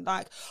Zealand.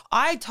 Like,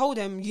 I told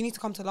him, you need to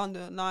come to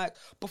London, like,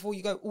 before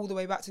you go all the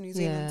way back to New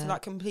Zealand to,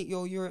 like, complete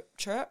your Europe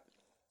trip.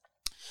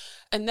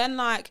 And then,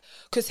 like,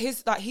 because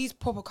he's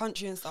proper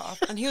country and stuff.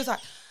 And he was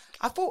like,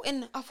 I thought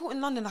in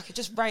London, like, it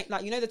just rained.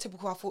 Like, you know, the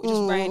typical, I thought it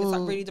just rained. It's,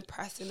 like, really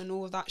depressing and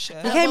all of that shit.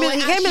 He came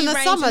in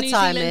the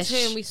summertime-ish.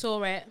 Too, and we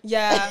saw it.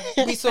 Yeah,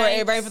 we saw it.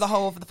 It rained for the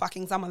whole of the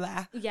fucking summer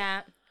there.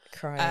 Yeah.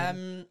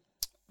 Crying.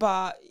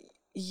 But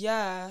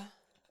yeah,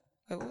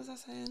 wait, what was I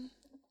saying?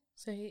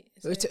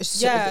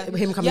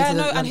 Him coming to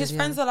London, and his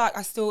friends are like,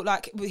 I still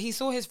like. He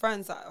saw his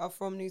friends that are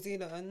from New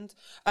Zealand,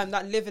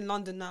 that live in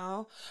London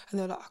now, and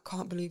they're like, I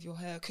can't believe you're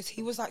here, because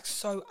he was like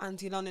so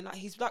anti-London. Like,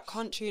 he's like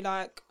country,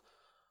 like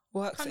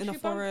works country in a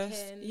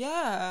forest. bumpkin.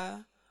 Yeah.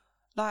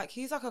 Like,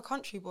 he's like a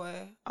country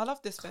boy. I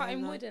love this.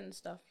 Cutting wood and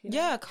stuff.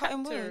 Yeah,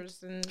 cutting wood.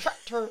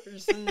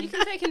 Tractors. And you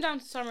can take him down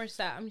to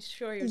Somerset. I'm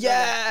sure you're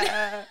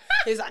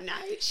He's like, no,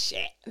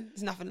 shit.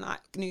 There's nothing like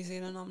New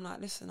Zealand. I'm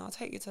like, listen, I'll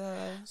take you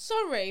to...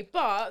 Sorry,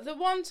 but the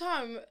one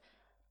time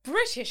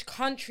British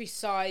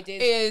countryside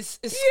is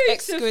beautiful.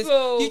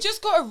 Exquisite. You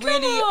just got to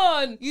really... Come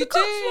on. You the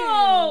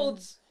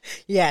Cotswolds.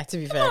 Yeah, to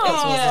be fair.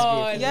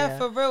 Yeah,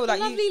 for real.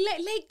 Like, lovely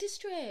Lake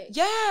District.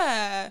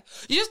 Yeah.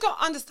 You just got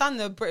to understand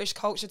the British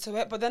culture to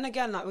it. But then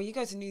again, like, when you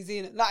go to New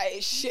Zealand, like,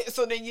 it shits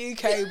on the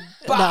UK.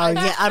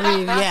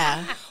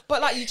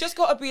 But, like, you just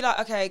got to be like,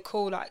 okay,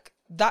 cool, like,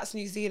 that's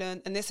New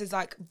Zealand, and this is,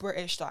 like,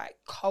 British, like,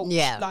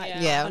 culture,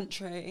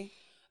 country.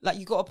 Like,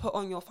 you got to put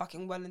on your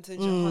fucking Wellingtons,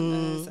 your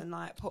hunters, and,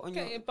 like, put on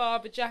your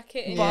barber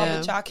jacket.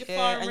 And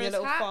your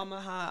little farmer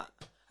hat.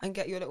 And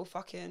get your little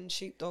fucking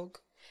sheepdog.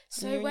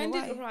 So when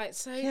did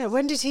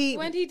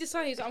he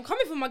decide he's like, I'm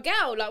coming for my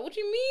gal? Like, what do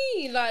you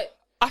mean? Like,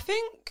 I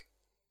think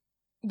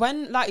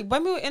when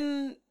we were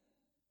in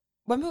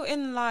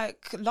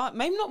like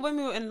maybe not when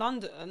we were in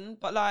London,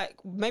 but like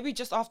maybe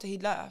just after he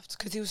left,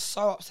 because he was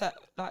so upset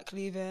like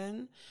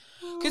leaving.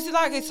 Because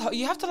like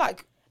you have to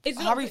like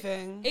hurry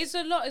thing. It's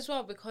a lot as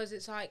well, because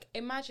it's like,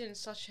 imagine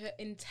such an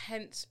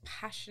intense,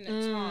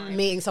 passionate time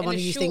meeting someone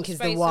who you think is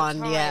the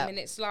one, and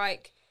it's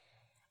like.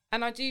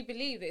 And I do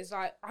believe it's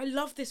like, I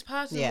love this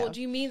person. Yeah. What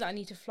do you mean that I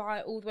need to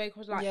fly all the way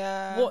across? Like,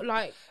 what?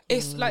 Like,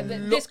 it's like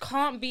this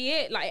can't be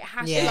it. Like, it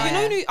has to. Like,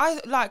 you know,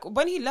 I like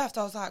when he left,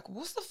 I was like,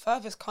 what's the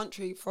furthest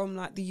country from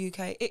like the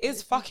UK? It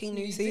is fucking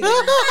New Zealand.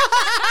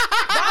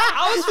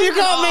 I was thinking,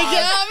 you can't make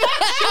it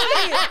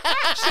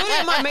up. Surely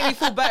it might make me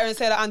feel better and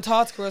say like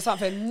Antarctica or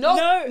something.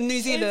 No,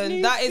 New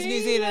Zealand. That is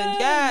New Zealand.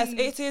 Yes,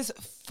 it is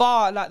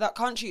far. Like, that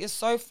country is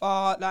so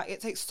far. Like, it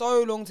takes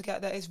so long to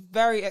get there. It's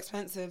very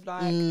expensive.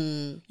 Like,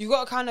 you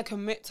got to kind of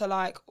commit to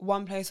like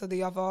one place or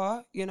the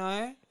other, you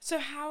know. So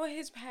how are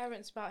his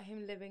parents about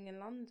him living in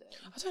London?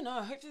 I don't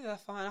know. Hopefully they're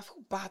fine. I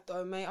feel bad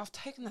though, mate. I've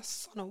taken their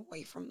son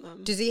away from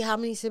them. How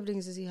many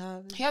siblings does he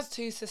have? He has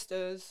 2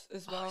 sisters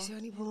as well. He's the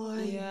only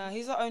boy. Yeah,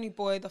 he's the only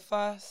boy, the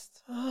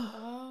first.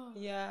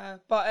 Yeah,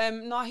 but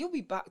no, he'll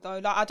be back though.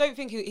 Like, I don't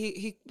think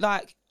he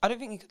I don't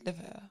think he could live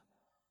here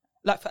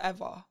like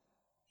forever.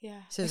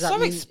 Yeah. So it's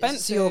so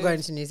expensive. So you're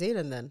going to New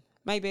Zealand then?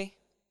 Maybe.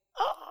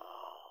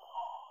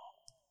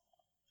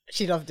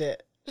 She loved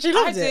it. I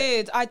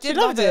did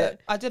love it.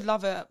 I did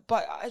love it,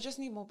 but I just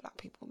need more black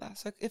people there.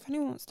 So if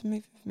anyone wants to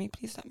move with me,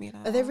 please let me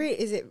know. Are they really?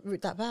 Is it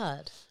that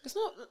bad? It's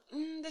not.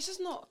 There's just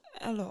not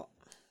a lot.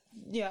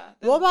 Yeah.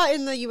 What about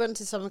in you went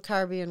to some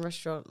Caribbean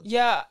restaurant?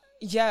 Yeah.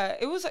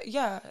 It was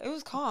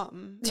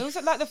calm. It was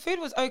like the food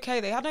was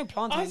okay. They had no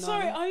plantain. I'm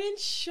sorry, I'm in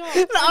shock.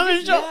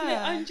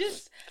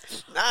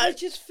 I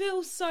just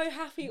feel so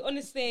happy,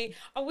 honestly.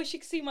 I wish you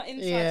could see my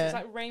insides. It's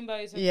like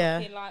rainbows and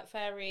fucking like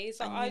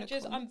fairies. Like,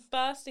 I'm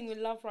bursting with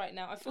love right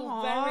now. I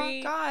feel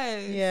very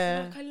guys.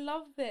 Yeah. Like, I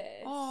love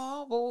this.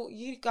 Oh, well,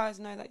 you guys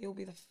know that you'll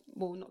be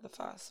not the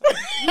first.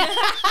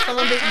 Come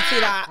and beat me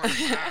to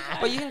that.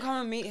 But you can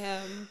come and meet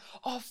him.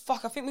 Oh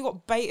fuck, I think we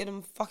got baited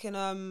and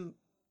fucking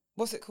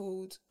what's it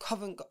called?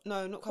 Covent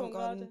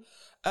Garden.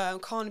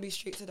 Carnaby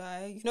Street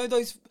today. You know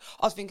those?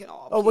 I was thinking,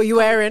 what were you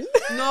wearing?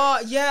 No,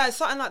 yeah,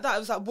 something like that. It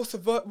was like, what's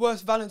the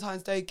worst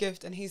Valentine's Day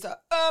gift? And he's like,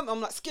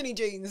 I'm like, skinny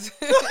jeans.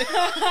 And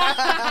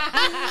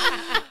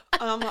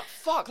I'm like,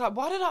 fuck, like,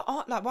 why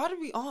did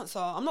we answer?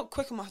 I'm not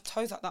quick on my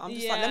toes like that. I'm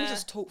just like, let me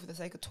just talk for the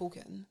sake of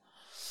talking.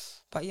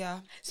 But yeah,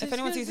 so if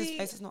anyone sees his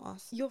face, it's not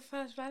us. Your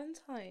first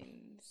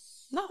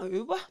Valentine's?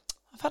 No.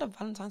 I've had a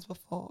Valentine's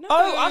before. No.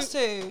 Oh, us too.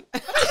 Care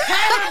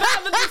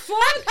about the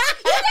befores?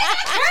 You didn't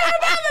care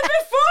about the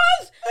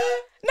befores?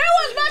 No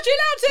one's matching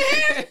out to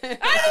him.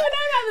 I don't even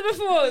know about the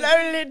befores. No,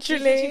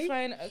 literally. He's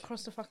flying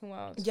across the fucking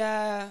world.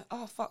 Yeah.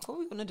 Oh, fuck. What are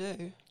we going to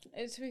do?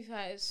 To be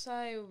fair, it's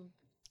so...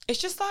 It's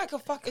just like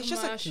it's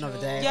just another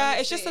day. Yeah,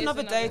 it's just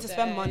another day to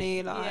spend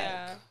money. Like...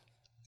 Yeah.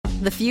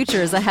 The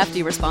future is a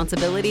hefty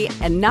responsibility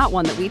and not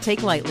one that we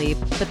take lightly.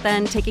 But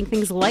then taking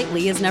things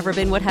lightly has never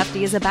been what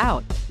Hefty is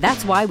about.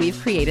 That's why we've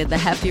created the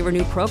Hefty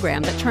Renew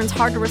program that turns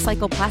hard to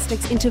recycle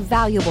plastics into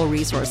valuable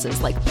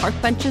resources like park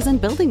benches and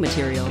building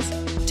materials.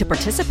 To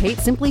participate,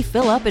 simply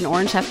fill up an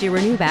orange Hefty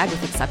Renew bag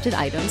with accepted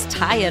items,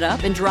 tie it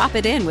up, and drop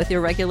it in with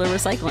your regular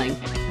recycling.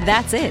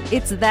 That's it.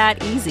 It's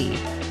that easy.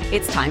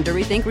 It's time to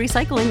rethink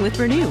recycling with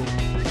Renew.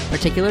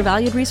 Particular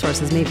valued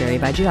resources may vary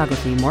by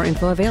geography. More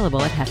info available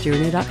at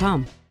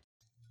heftyrenew.com.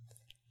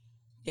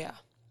 Yeah.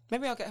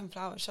 Maybe I'll get him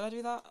flowers. Should I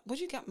do that? What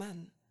do you get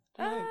men?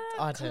 I don't know.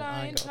 I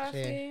Cologne, got a clue.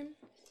 perfume.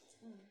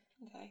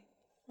 Okay.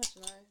 I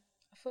don't know.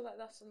 I feel like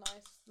that's a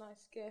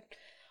nice gift.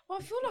 Well,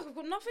 I feel like I've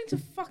got nothing to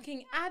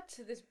fucking add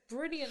to this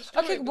brilliant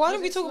story. Okay, why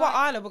don't we because talk it's about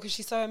like- Isla because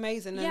she's so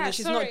amazing and Yeah, that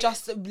she's sorry. not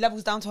just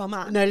levels down to her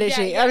man. No,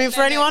 literally. Yeah, I mean, no, for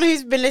no. anyone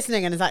who's been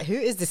listening and is like, who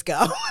is this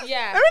girl?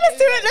 Yeah. I mean, let's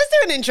do it. Let's do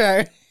an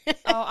intro.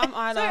 Oh, I'm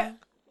Isla.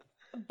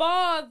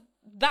 Bar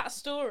that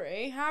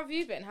story, how have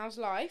you been? How's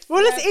life?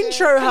 Well, let's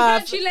intro her.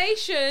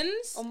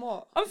 Congratulations On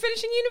what? on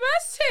finishing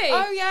university.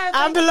 Oh yeah.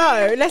 And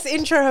below, let's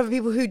intro her for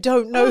people who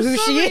don't know who she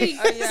sorry. is.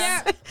 Oh,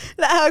 yeah.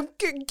 Let her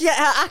get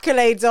her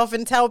accolades off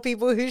and tell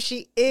people who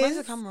she is. Where's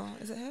the camera?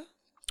 Is it here?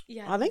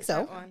 Yeah, I think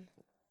so.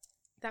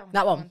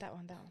 That one.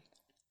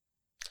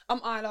 I'm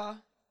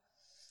Isla.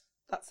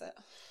 That's it.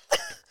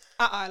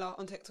 At Isla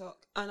on TikTok,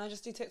 and I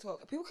just do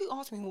TikTok. People keep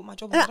asking me what my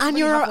job is. I don't And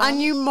really have one.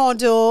 and you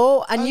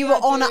model, and Oh, you yeah, were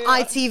on I an do.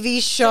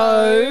 ITV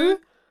show.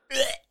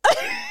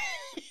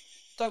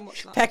 Don't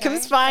watch that.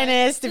 Peckham's okay?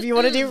 Finest. If you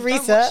want to do Don't watch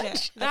research.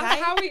 it, That's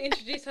okay? how we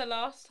introduced her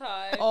last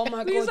time. Oh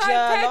my We was God, like,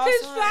 yeah, last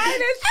Pecker's time.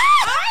 finest.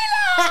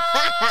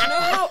 Do you know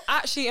how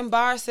actually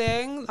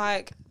embarrassing?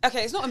 Like,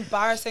 okay, it's not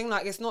embarrassing.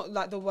 Like, it's not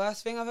like the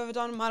worst thing I've ever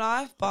done in my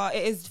life, but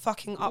it is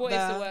fucking up What is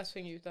there. the worst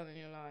thing you've done in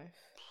your life?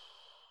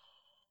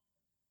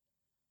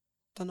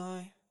 Don't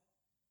know.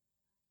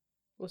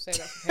 We'll say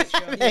that for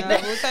Patreon.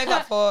 Yeah, we'll save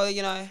that for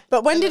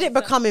But when did it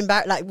become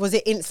embarrassing? Like, was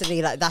it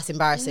instantly like that's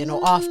embarrassing, or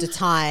after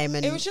time?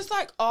 And It was just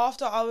like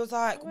after I was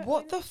like,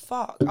 what the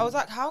fuck? I was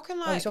like, how can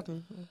Oh, like he's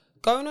talking.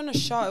 going on a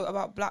show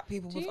about black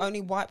people with only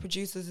white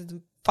producers is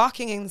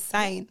fucking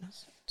insane.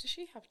 Does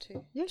she have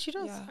to? Yeah, she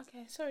does. Yeah.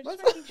 Okay, sorry, Where's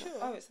just making that?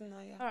 sure. Oh, it's in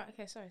there. Yeah. All right,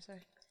 okay, sorry.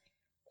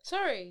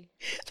 Sorry.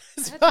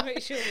 I had fine. to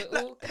make sure we're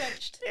all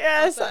clenched.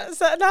 Yeah,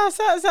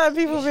 outside. certain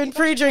people have been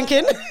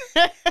pre-drinking.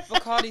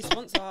 Bacardi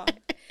sponsor.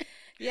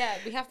 Yeah,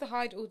 we have to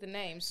hide all the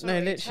names. No,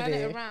 Sorry, literally.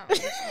 turn it around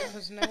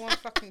because no one's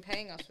fucking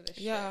paying us for this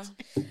Yeah,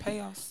 shit. pay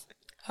us.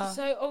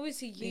 So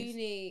obviously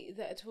uni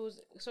that towards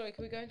sorry,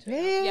 can we go into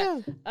it? Yeah.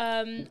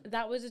 now? Yeah.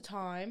 That was a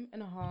time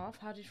and a half.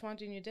 How did you find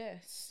doing your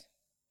dis?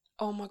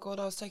 Oh my God,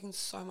 I was taking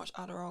so much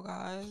Adderall,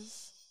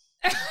 guys.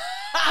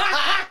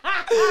 I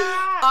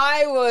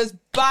was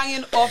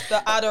banging off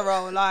the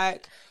Adderall.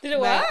 Like, Did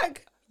it mate,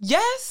 work?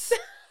 Yes.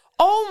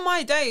 Oh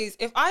my days.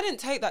 If I didn't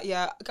take that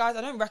yet, guys,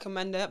 I don't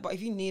recommend it, but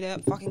if you need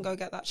it, fucking go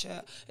get that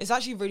shit. It's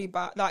actually really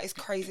bad. Like, it's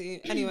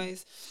crazy.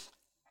 Anyways,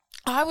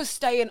 I was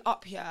staying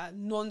up here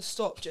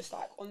non-stop, just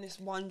like on this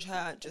one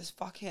chair, just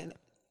fucking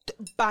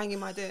banging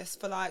my disc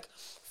for like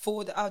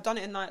I've done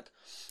it in like,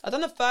 I've done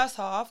the first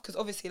half because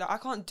obviously like I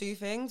can't do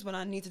things when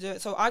I need to do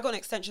it. So I got an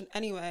extension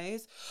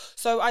anyways.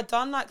 So I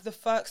done like the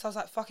first, I was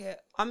like, fuck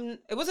it.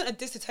 It wasn't a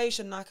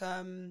dissertation like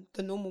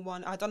the normal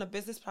one. I done a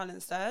business plan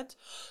instead.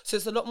 So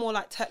it's a lot more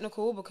like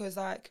technical because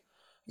like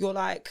you're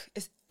like,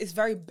 it's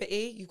very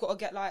bitty. You've got to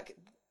get like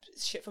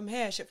shit from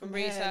here, shit from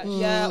Research. here.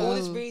 Yeah, all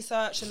this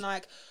research and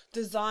like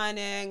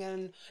designing,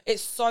 and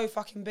it's so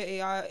fucking bitty.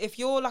 If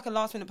you're like a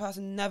last minute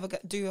person, never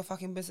do a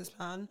fucking business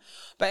plan.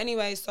 But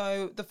anyway,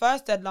 so the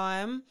first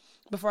deadline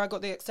before I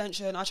got the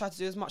extension, I tried to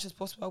do as much as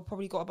possible. I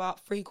probably got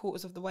about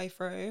 3/4 of the way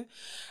through,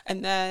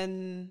 and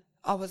then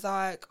I was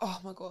like, oh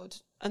my God.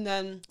 And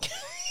then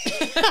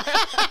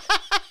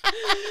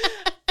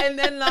and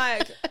then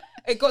like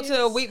it got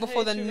to a week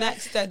before the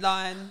next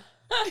deadline.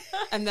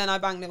 And then I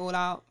banged it all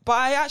out. But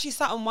I actually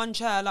sat on one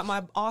chair, like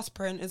my arse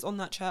print is on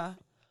that chair.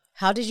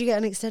 How did you get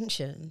an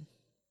extension?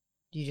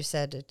 You just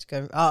said it's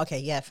going. Oh, okay,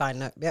 yeah, fine.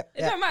 No, yep.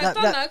 It don't matter. no,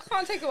 It's done now.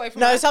 Can't take it away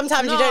from No, her.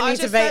 sometimes you No, don't I need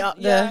to just bait said- up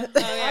the. yeah.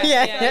 Oh,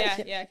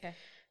 yeah, okay.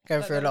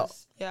 Going through a lot.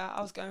 Yeah,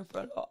 I was going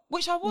through a lot.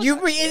 Which I was. You,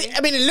 actually.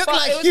 I mean, it looked But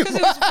like it was you. because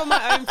it was for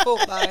my own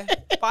fault though.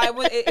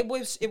 But it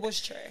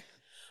was true.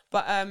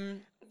 But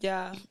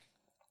yeah.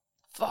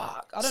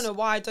 Fuck. I don't know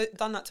why I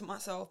done that to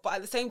myself. But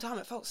at the same time,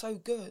 it felt so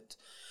good.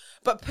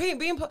 But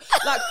being put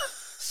like,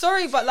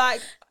 sorry, but like,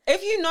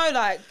 if you know,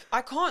 like,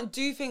 I can't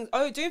do things.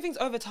 Oh, doing things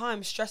over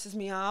time stresses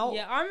me out.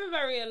 Yeah, I'm a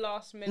very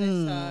last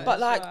minute. But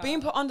like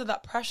being put under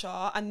that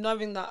pressure and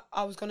knowing that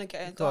I was gonna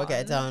get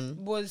it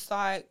done was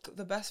like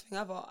the best thing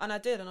ever, and I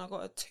did, and I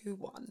got a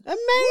 2-1.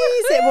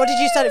 Amazing. What did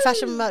you study?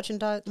 Fashion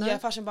merchandise? No? Yeah,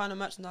 fashion buying and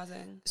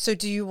merchandising. So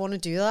do you want to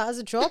do that as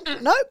a job?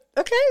 No.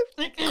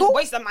 Okay. Cool.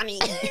 Waste of money.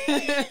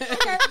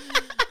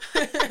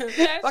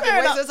 Yeah, Fucking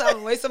waste of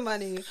time, waste of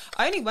money.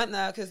 I only went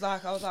there because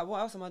like I was like, what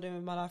else am I doing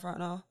with my life right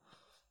now?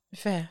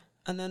 Fair.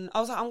 And then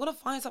I was like, I'm gonna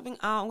find something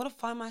out. I'm gonna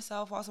find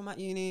myself whilst I'm at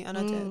uni, and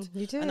I did.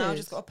 You did. And now I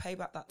just got to pay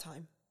back that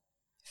time.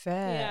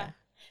 Fair. Yeah.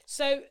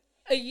 So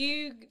do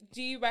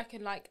you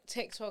reckon like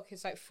TikTok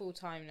is like full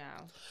time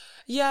now?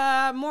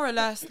 Yeah, more or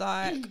less.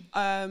 Like,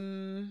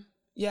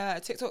 yeah,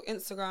 TikTok,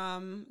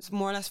 Instagram, it's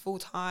more or less full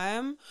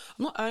time.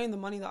 I'm not earning the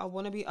money that I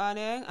want to be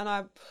earning, and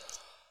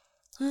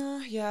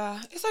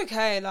Yeah, it's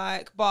okay.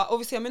 Like, but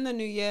obviously, I'm in the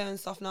new year and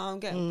stuff now. I'm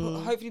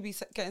getting hopefully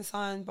getting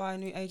signed by a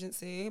new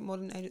agency,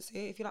 modern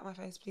agency. If you like my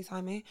face, please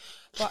hire me.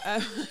 But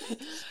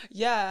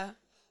yeah,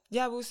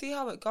 we'll see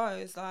how it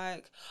goes.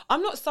 Like,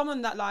 I'm not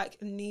someone that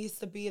like needs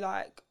to be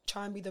like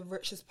try and be the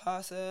richest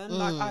person.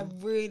 Like, I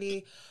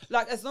really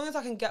like as long as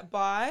I can get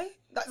by.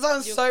 That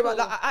sounds so bad.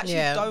 Like, I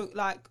actually don't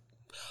like.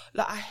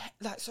 I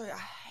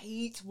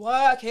hate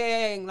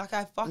working. Like,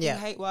 I fucking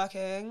hate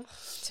working.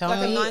 Tell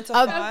like me a 9 to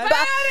 5.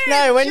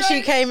 No, when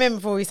she came in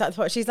before we started to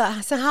watch, she's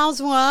like, so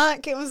how's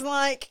work? It was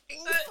like,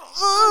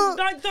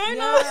 Like, don't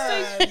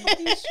ask those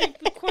fucking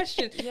stupid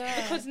questions.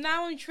 Because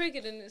now I'm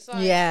triggered and it's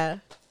like,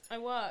 I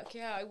work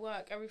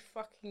every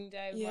fucking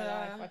day of my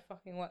life. I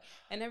fucking work.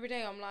 And every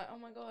day I'm like, oh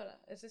my God,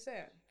 is this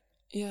it?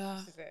 Yeah.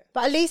 This is it.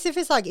 But at least if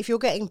it's like, if you're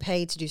getting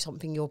paid to do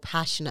something you're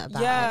passionate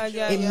about,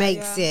 it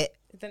makes it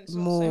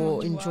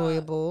more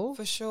enjoyable.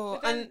 For sure.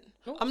 Then,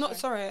 and I'm not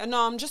sorry. And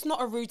no, I'm just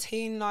not a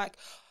routine. Like,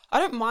 I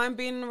don't mind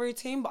being in a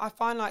routine, but I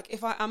find like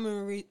if I am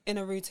in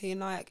a routine,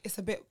 like it's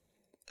a bit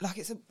like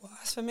it's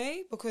worse for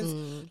me because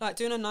like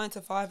doing a 9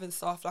 to 5 and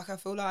stuff, like I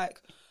feel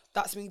like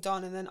that's me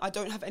done, and then I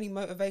don't have any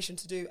motivation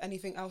to do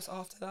anything else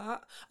after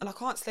that, and I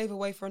can't slave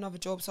away for another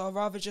job. So I'd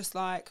rather just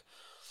like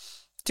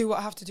do what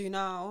I have to do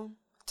now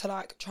to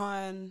like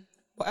try and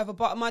whatever.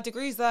 But my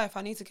degree's there. If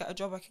I need to get a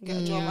job, I can get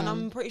a job, and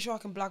I'm pretty sure I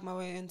can blag my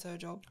way into a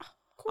job.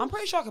 I'm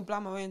pretty sure I can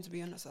blag my way into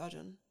being a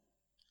surgeon.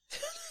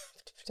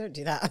 Don't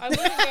do that. I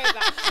wouldn't go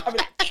that. I'd be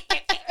like,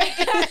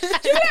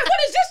 do you know what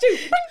does this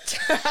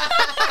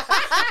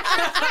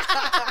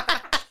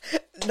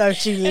do? No,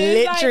 she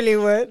literally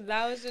would.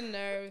 That was a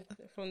nerve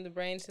from the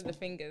brain to the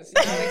fingers.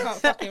 You know, they can't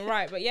fucking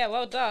write, but yeah,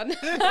 well done.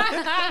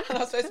 I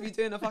was supposed to be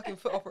doing a fucking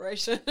foot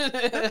operation.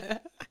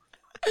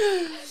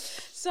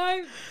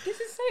 So this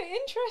is so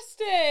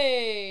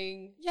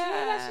interesting.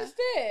 Yeah, that's just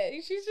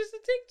it. She's just a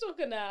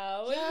TikToker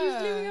now, and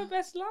she's living her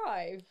best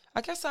life. I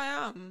guess I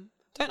am.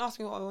 Don't ask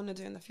me what I want to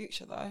do in the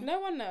future, though.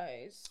 No one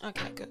knows.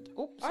 Okay, good.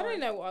 Oops, I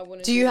don't know what I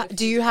want to do.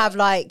 Do you have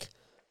like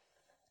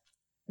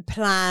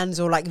plans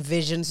or like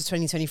visions for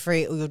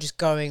 2023, or you're just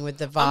going with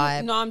the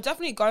vibe? No, I'm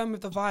definitely going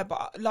with the vibe,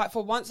 but like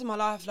for once in my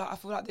life, like I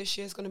feel like this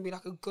year is going to be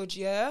like a good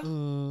year. Do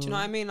you know what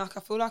I mean? Like I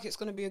feel like it's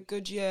going to be a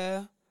good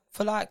year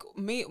for like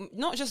me,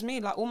 not just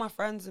me, like all my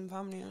friends and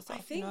family and stuff.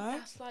 I think you know?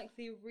 that's like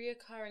the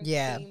reoccurring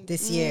theme.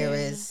 This year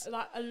is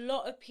like a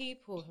lot of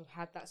people have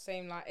had that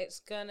same like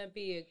it's gonna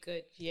be a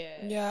good year.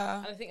 Yeah,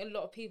 and I think a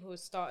lot of people have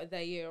started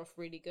their year off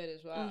really good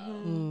as well.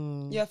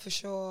 Yeah, for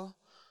sure.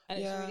 And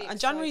it's really and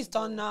January's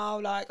done now.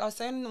 Like I was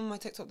saying on my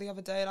TikTok the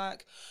other day,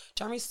 like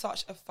January's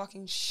such a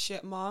fucking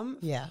shit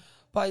month. Yeah.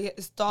 But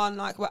it's done.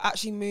 Like we're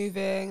actually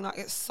moving. Like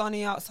it's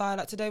sunny outside.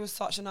 Like today was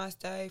such a nice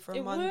day for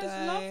a Monday. It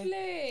was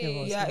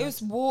lovely. It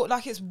was warm.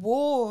 Like it's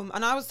warm.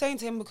 And I was saying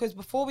to him because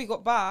before I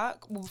got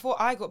back,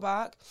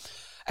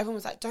 everyone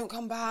was like, "Don't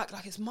come back."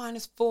 Like it's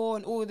 -4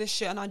 and all of this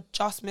shit. And I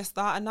just missed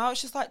that. And now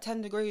it's just like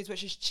 10 degrees,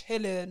 which is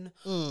chilling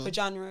for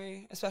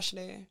January,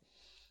 especially.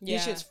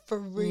 Yeah, it's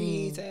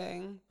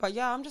freezing. But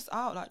yeah, I'm just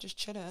out, like just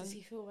chilling. Does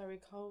he feel very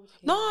cold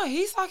here? No,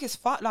 he's like it's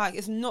fun. Like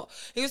it's not.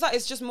 He was like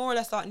it's just more or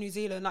less like New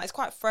Zealand. Like it's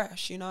quite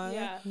fresh, you know.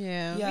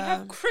 Yeah. We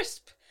have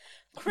crisp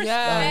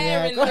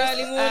air in the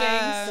early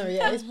mornings. So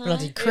yeah, it's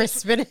bloody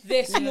crisp, isn't it?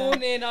 This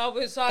morning I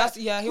was like,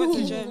 he went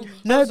to the gym.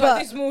 No, but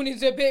this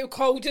morning's a bit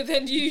colder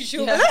than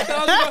usual. I was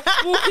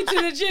like, walking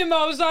to the gym,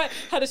 I was like,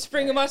 had a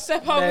spring in my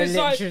step. I was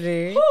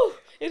literally. like, whew,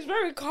 it's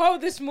very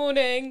cold this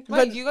morning.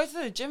 Wait, you go to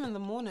the gym in the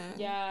morning?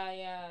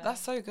 Yeah.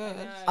 That's so good.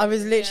 I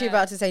was literally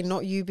about to say,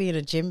 not you being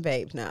a gym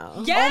babe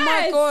now. Yes! Oh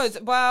my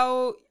God.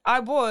 Well, I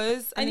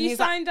was. And you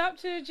signed up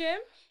to a gym?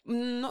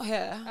 Not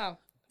here. Oh.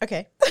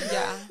 Okay.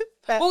 Yeah.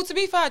 Well, to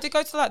be fair, I did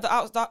go to like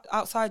the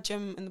outside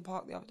gym in the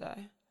park the other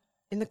day.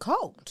 In the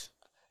cold?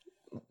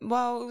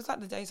 Well, it was like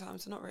the daytime,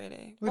 so not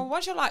really. Well,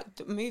 once you're like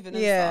moving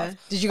and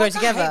stuff. Did you go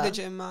together? I hate the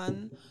gym,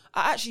 man.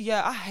 I actually,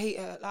 I hate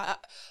it.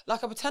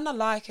 Like I pretend I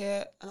like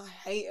it, and I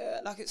hate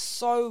it. Like it's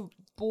so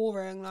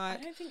boring. Like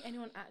I don't think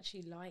anyone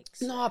actually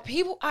likes no, it.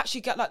 people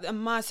actually get like a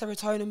mad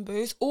serotonin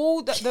boost.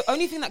 The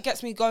only thing that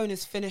gets me going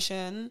is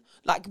finishing,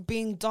 like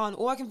being done.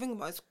 All I can think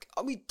about is,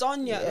 are we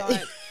done yet? Yeah.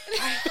 Like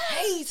I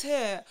hate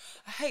it.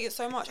 I hate it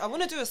so much. I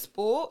want to do a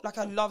sport. Like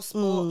I love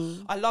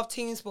sport. I love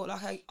team sport.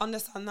 Like I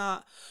understand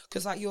that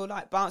because like you're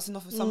like bouncing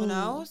off of someone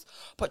else.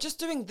 But just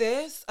doing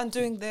this and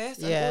all of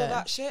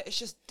that shit, it's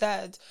just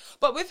dead.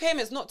 But with him,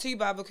 it's not too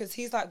bad because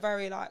he's like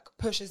very like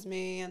pushes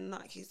me and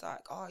like he's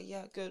like, oh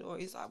yeah, good, or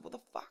he's like, what the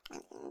fuck.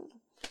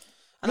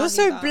 And you're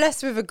so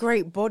blessed with a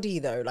great body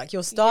though. Like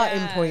your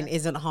starting point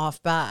isn't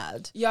half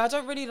bad. Yeah, I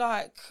don't really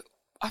like.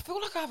 I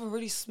feel like I have a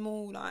really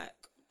small like.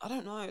 I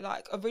don't know,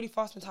 like a really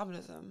fast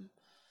metabolism.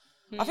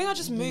 I think I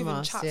just move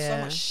and chat so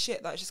much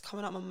shit that it's just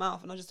coming out my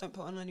mouth and I just don't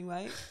put on any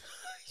weight.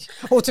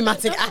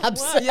 Automatic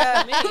abs.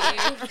 Yeah,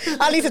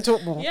 I need to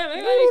talk more. Yeah,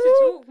 maybe I need to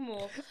talk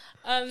more.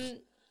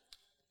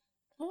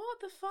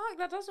 What the fuck?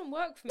 That doesn't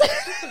work for me.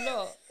 It's just a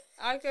lot.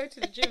 I go to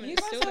the gym and You it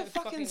guys still have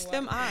don't fucking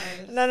slim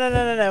eyes.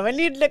 No. When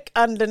you look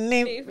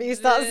underneath, you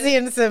start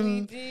seeing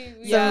some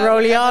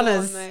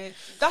Rolianas.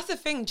 That's the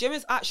thing. Gym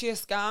is actually a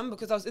scam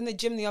because I was in the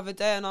gym the other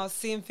day and I was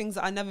seeing things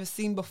that I never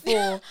seen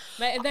before.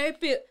 Mate, they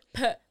put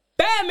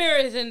bare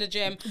mirrors in the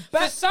gym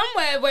for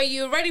somewhere where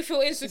you already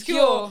feel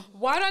insecure.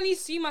 Why don't I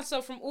see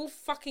myself from all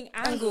fucking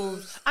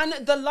angles?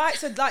 And the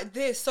lights are like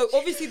this, so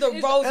obviously the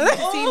rolls you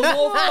can see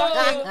more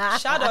fucking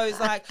shadows.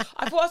 Like,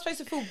 I thought I was supposed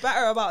to feel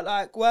better about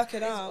like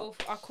working out.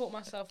 Awful. I caught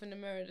myself in the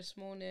mirror this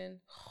morning.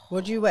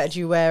 What do you wear? Do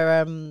you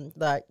wear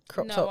like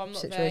crop top No, I'm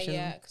not situation?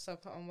 there yet because I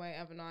put on weight,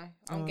 haven't I?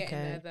 I'm getting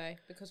there though,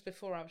 because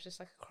before I was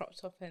just like a crop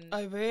top and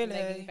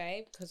legging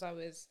babe,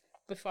 because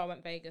before I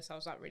went Vegas, I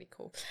was like really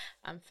cool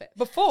and fit.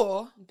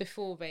 Before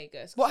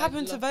Vegas. What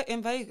happened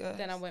in Vegas?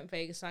 Then I went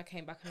Vegas and I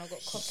came back and I got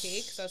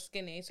cocky because I was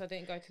skinny, so I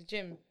didn't go to the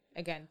gym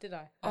again, did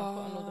I? I put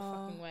on all the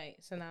fucking weight,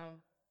 so now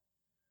I'm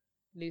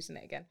losing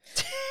it again.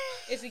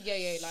 It's a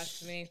yo-yo life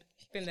for me.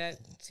 Been there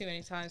too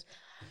many times.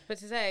 But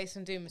today, so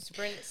I'm doing my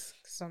sprints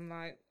because I'm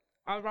like,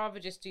 I'd rather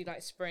just do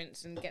like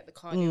sprints and get the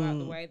cardio out of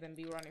the way than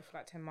be running for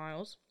like 10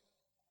 miles.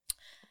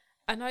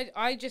 And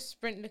I just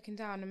sprint looking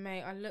down, and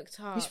mate, I looked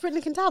up. You sprint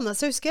looking down? That's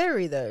so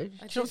scary though. Do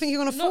you not think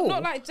you're going to fall?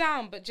 Not like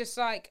down, but just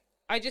like,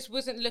 I just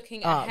wasn't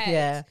looking ahead.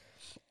 Yeah.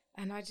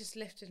 And I just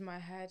lifted my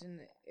head and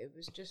it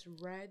was just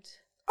red.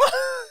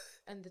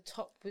 And the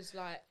top was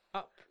like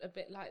up a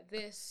bit like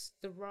this,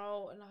 the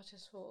roll. And I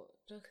just thought,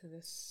 look at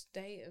the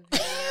state of you.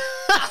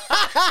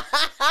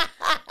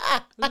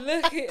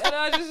 Look at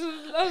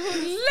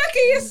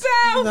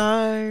yourself.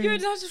 No.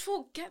 I just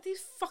thought, get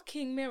these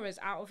fucking mirrors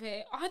out of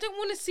here. I don't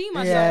want to see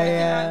myself looking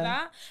like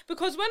that.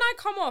 Because when I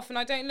come off and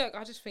I don't look,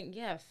 I just think,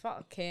 yeah,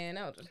 fucking,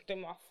 I'll just do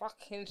my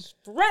fucking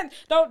sprint.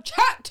 Don't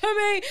chat to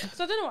me.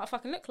 So I don't know what I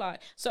fucking look like.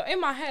 So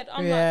in my head,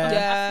 I'm like an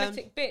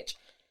athletic bitch.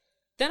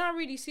 Then I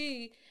really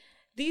see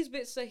these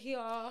bits are here.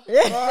 Bro,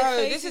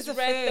 this is the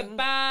red. thing. The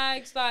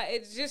bags, like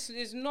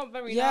it's not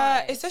very nice.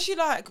 Yeah, especially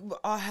like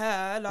our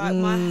hair. Like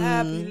my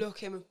hair be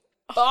looking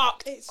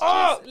fucked It's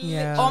up.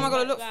 just Oh my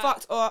god, I look like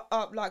fucked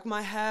up. Like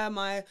my hair,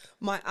 my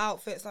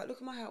outfits. Like, look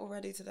at my hair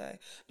already today.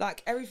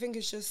 Like everything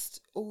is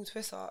just all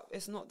twist up.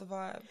 It's not the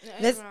vibe.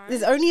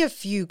 There's only a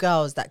few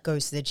girls that go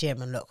to the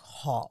gym and look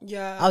hot.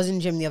 Yeah. I was in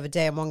the gym the other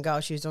day and one girl,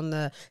 she was on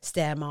the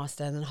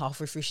Stairmaster and then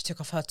halfway through she took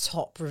off her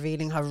top,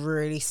 revealing her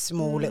really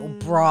small little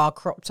bra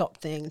crop top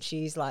thing. And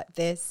she's like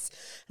this.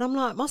 And I'm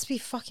like, must be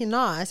fucking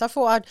nice. I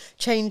thought I'd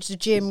change the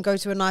gym, go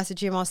to a nicer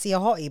gym, I'll see a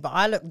hottie. But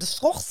I look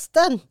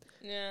disgusting.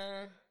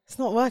 Yeah. It's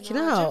not working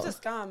out. Gym's a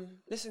scam.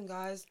 Listen,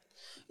 guys.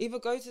 Either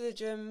go to the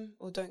gym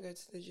or don't go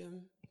to the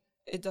gym.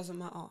 It doesn't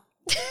matter.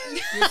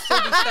 You'll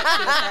still be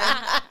sexy,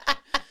 okay?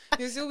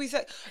 You'll still be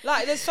sexy.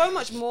 Like, there's so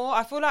much more.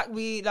 I feel like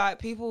I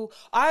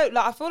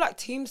feel like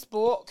team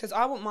sport, because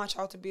I want my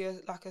child to be a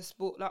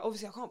sport. Like,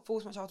 obviously, I can't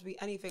force my child to be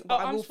anything, but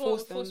I will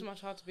force them. Forcing my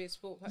child to be a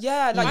sport person.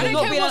 Yeah, like, I you're don't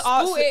not care being what an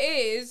art. sport it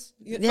is.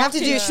 You have to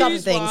do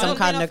something, some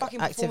kind of fucking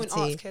performing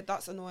activity. arts kid,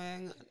 that's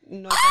annoying.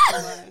 No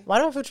fucking way. Why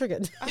do I feel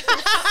triggered?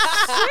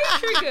 So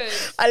triggered.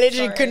 I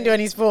literally couldn't do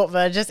any sport,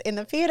 but just in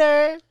the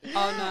theater.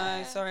 Oh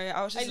no, sorry.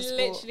 I was just a sport.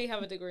 literally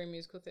have a degree in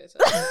musical theatre.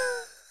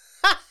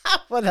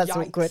 Well, that's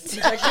Yikes. awkward. Do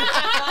you actually?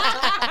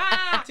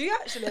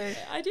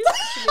 I do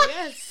actually,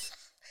 yes.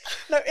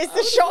 No, it's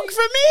the shock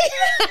for me.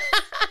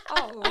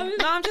 Oh,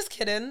 no, I'm just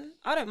kidding.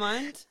 I don't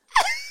mind.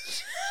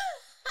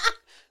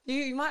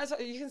 You might as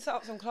well, you can set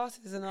up some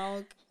classes and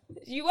I'll.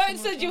 You won't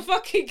send your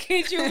fucking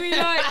kids. You'll be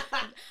like,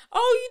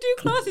 oh, you do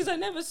classes I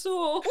never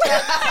saw.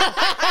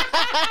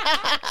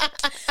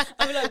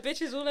 I'll be like,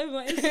 bitches all over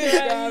my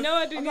Instagram. You know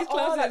I do these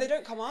classes. Like, they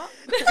don't come up.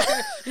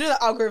 You know the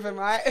algorithm,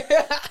 right?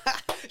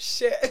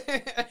 Shit.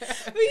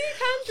 But you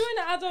can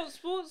join an adult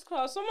sports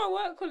class. Some of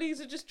my work colleagues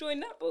have just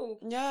joined netball.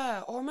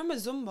 Yeah. Or remember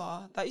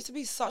Zumba? That used to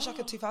be such like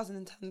a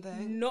 2010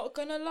 thing. Not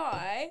gonna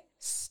lie,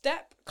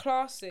 step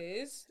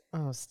classes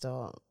Oh,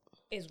 stop.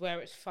 is where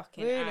it's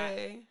fucking at.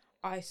 Really?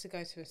 I used to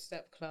go to a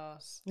step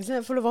class. Isn't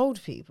it full of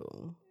old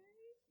people?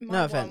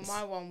 No offense.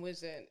 My one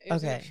wasn't. It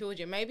was in a Okay. pure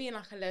gym. Maybe in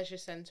like a leisure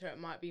centre it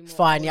might be more.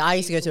 Fine, yeah, old I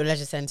used to go to a people.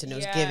 leisure centre and it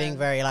was Yeah. giving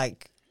very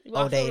like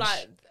Well, old I feel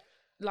age.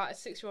 like a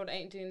 6-year-old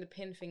ain't doing the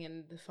pin thing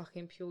in the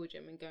fucking pure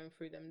gym and going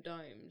through them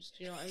domes.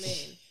 Do you know what I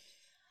mean?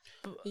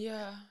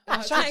 Yeah. I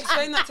was trying to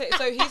explain that to him.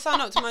 So he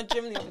signed up to my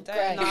gym the other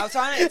day. And I was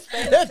trying to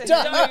explain that to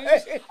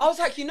him. I was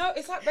like,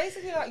 it's like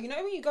basically like,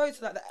 when you go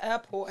to like the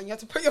airport and you have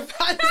to put your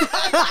pants down.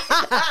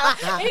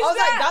 I was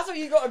like, that's what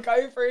you got to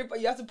go through, but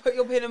you have to put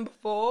your pin in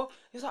before.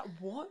 He was like,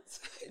 what?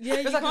 Yeah,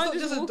 it's you like, can't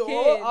it's just not just a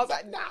walk door. in. I was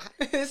like, nah,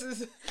 this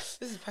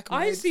is pecking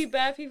I woods. see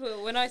bare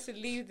people when I used to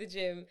leave the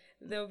gym.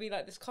 There would be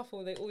like this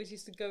couple. They always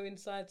used to go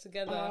inside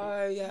together.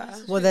 Oh yeah.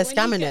 Well, they're When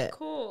you scamming get it.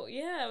 Caught,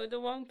 yeah, with the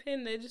one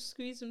pin, they just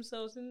squeeze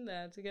themselves in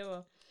there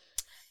together.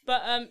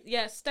 But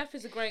yeah, Steph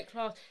is a great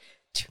class.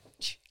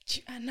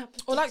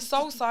 Or like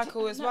Soul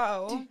Cycle as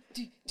well.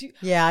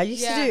 Yeah, I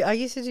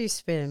used to do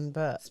spin,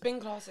 but Spin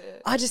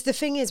classes. the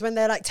thing is when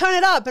they're like, turn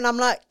it up, and I'm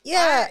like,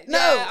 I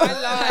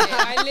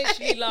lie. I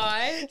literally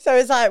lie. So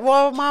it's like,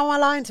 well, why am I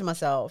lying to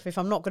myself if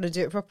I'm not going to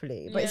do it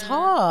properly? But it's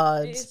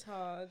hard. It is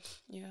hard.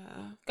 Yeah.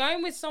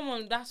 Going with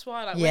someone, that's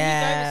why. Like when you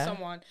go with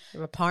someone,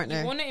 a partner,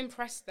 you want to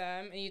impress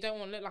them, and you don't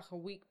want to look like a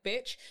weak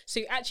bitch.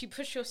 So you actually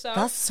push yourself.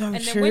 That's so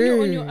and true. then when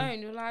you're on your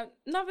own, you're like,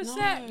 another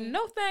set.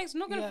 No thanks.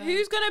 Not gonna.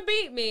 Who's gonna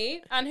beat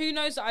me? And who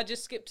knows that I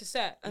just skipped a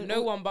set? And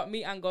no one but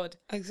me and God.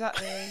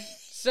 Exactly.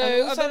 So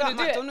and also, I'm like, gonna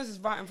do McDonald's is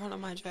right in front of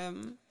my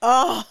gym.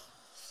 Oh.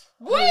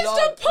 What is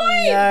the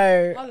point?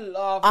 No. I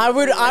love.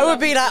 I would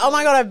be like, oh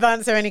my God, I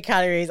burnt so many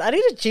calories. I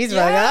need a cheeseburger.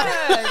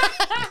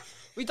 Yes.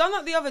 We done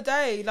that the other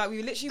day. Like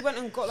we literally went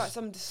and got like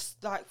some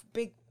like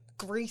big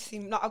greasy.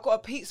 Like I got a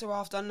pizza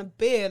after and a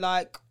beer.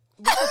 Like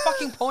what's the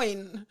fucking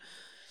point?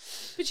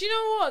 But you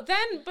know what?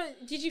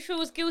 But did you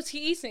feel as guilty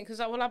eating it? Because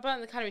I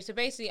burnt the calories. So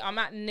basically, I'm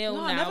at nil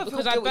now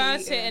because I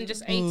burnt it and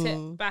just ate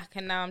it back,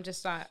 and now I'm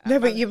just like. No,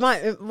 but you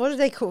might. What do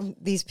they call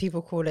these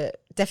people? Call it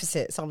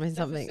deficit,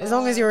 something. As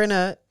long as you're in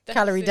a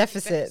calorie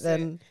deficit,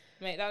 then.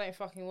 Mate, that don't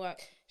fucking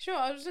work. Sure,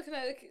 I was looking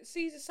at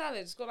Caesar salad.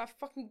 It's got like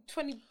fucking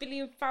 20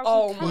 billion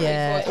thousand calories.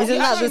 Yeah, isn't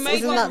that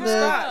the?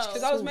 Scratch?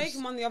 Because I was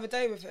making one the other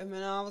day with him,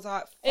 and I was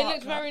like, it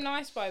looked very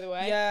nice, by the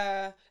way.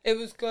 Yeah, it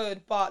was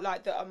good, but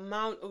like the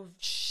amount of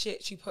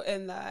shit you put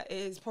in there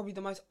is probably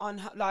the most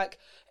like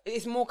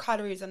it's more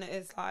calories than it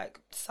is like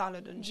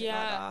salad and shit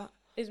like that.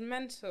 It's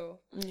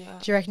mental. Yeah.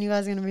 Do you reckon you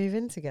guys are gonna move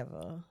in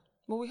together?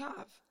 Well, we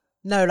have.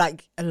 No,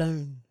 like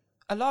alone.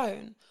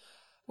 Alone.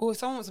 Well, if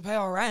someone wants to pay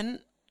our rent.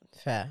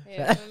 Fair.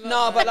 Yeah,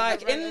 No, but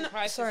like in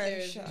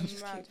sorry, I'm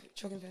just keep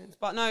chugging things.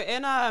 But no,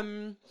 in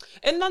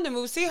London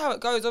we'll see how it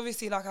goes.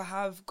 Obviously, like I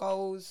have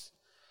goals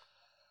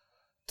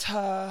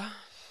to,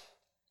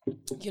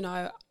 you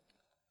know,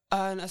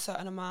 earn a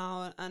certain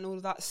amount and all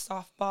of that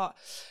stuff. But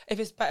if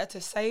it's better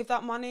to save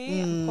that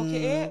money and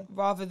pocket it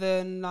rather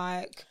than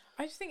like,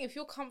 I just think if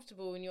you're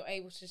comfortable and you're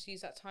able to just use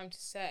that time to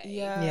save.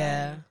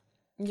 Yeah.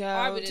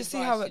 I would just see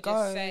how it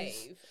goes. Just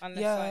save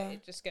unless like,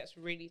 it just gets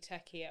really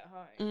techie at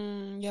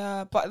home.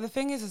 Yeah, but the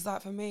thing is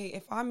that for me,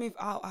 if I move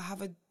out, I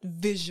have a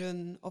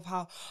vision of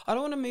how I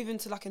don't want to move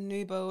into like a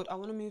new build. I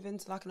want to move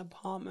into like an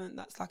apartment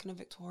that's like in a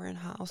Victorian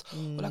house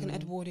or like an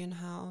Edwardian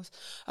house,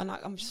 and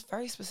like I'm just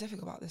very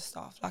specific about this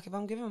stuff. Like if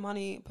I'm putting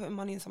money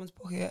in someone's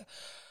pocket,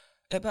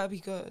 it better be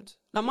good.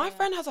 Like my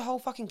friend has a whole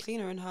fucking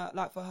cleaner in her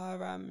like for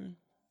her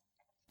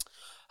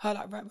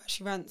like where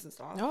she rents and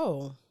stuff.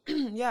 Oh,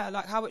 yeah,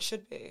 like how it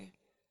should be.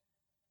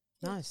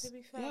 Nice. To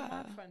be fair,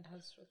 my friend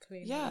has a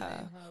clean.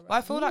 Yeah, but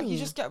I feel like you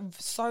just get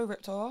so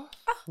ripped off.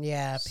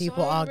 Yeah,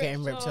 people are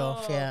getting ripped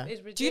off. Yeah.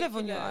 Do you live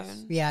on your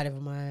own? Yeah, I live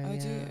on my own. Oh,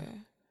 do you?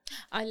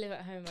 I live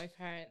at home with my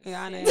parents.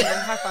 Yeah, I know.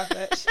 High five,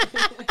 bitch.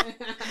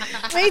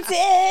 Me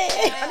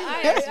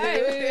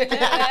too.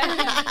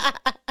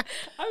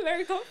 I'm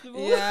very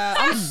comfortable. Yeah,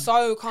 I'm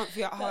so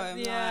comfy at home.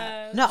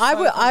 Yeah. Like, No,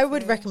 so I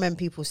would recommend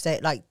people stay.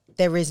 Like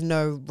there is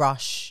no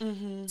rush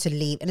to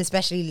leave, and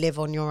especially live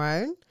on your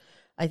own.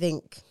 I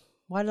think.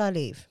 Why did I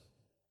leave?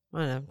 I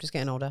don't know. I'm just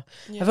getting older.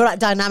 Yeah. I feel like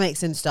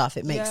dynamics and stuff,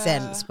 it makes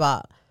sense,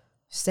 but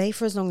stay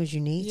for as long as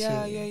you need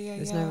to. Yeah.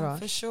 There's no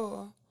rush. For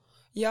sure.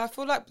 Yeah, I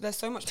feel like there's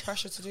so much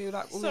pressure to do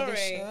like all of this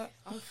shit.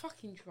 I'm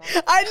fucking drunk.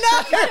 I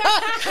know.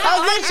 I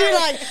was literally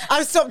like,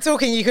 I've stopped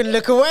talking. You can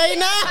look away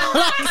now.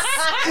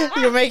 Like,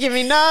 you're making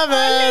me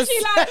nervous.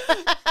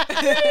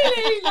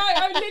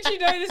 I literally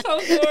know this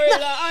whole story.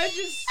 Like, I'm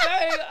just so.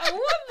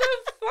 What the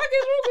fuck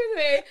is wrong with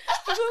me?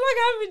 I feel like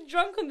I haven't been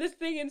drunk on this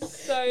thing in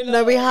so long.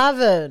 No, we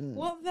haven't.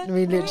 What the?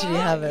 We literally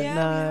haven't.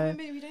 Yeah,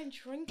 no. we don't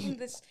drink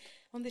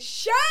on this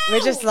show.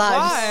 We're just like,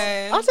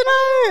 why? I don't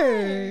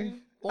know.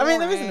 Boring. I mean,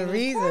 there isn't a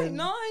reason. Quite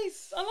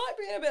nice. I like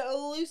being a bit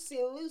loosey,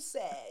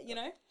 you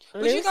know.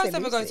 Would you guys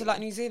ever go to like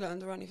New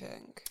Zealand or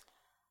anything?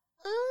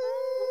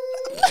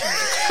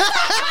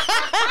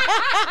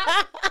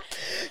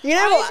 You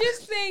know what? I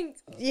just think.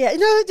 Yeah,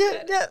 no.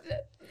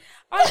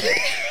 I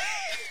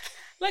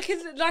think,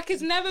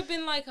 it's never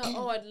been like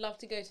I'd love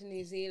to go to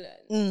New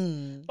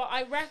Zealand. But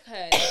I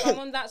reckon if I'm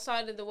on that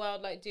side of the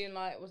world, like doing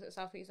like was it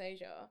Southeast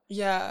Asia?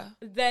 Yeah.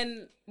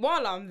 Then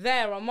while I'm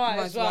there, I might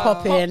as well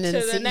pop in to and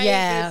the see. neighbours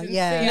Yeah. and see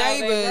how they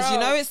Neighbours, you roll.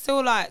 know, it's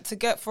still like to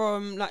get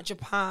from like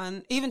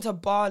Japan even to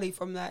Bali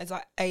from there is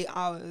like 8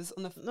 hours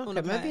on the on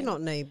a maybe plane.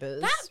 not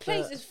neighbours. That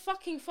place is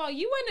fucking far.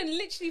 You went and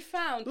literally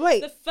found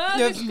Wait, the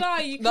furthest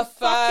guy you the could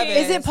fucking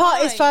furthest. Is it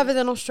part? It's find. further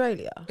than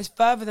Australia. It's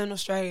further than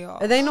Australia.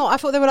 Are they not? I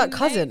thought they were like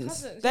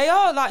cousins. They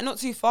are like not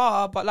too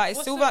far, but like it's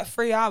What's still the- like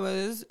 3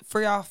 hours,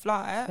 3 hour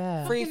flight,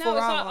 Yeah. 3-4 Fucking hell,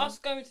 it's like hours. us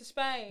going to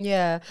Spain.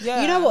 Yeah.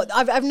 Yeah. You know what?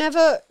 I've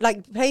never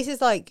like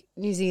places like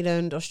New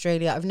Zealand,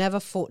 Australia. I've never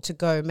thought to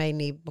go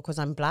mainly because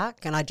I'm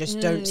black and I just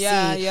don't see.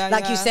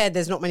 Like you said,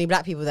 there's not many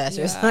black people there,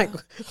 so it's Yeah. like,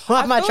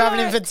 why am I feel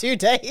traveling like- for 2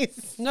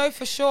 days? No,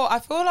 for sure. I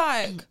feel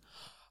like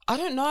I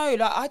don't know.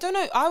 Like I don't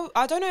know.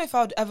 I don't know if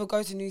I'd ever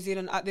go to New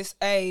Zealand at this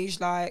age.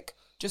 Like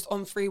just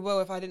on free will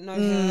if I didn't know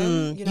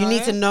him. You know? You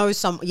need to know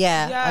some.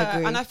 Yeah, I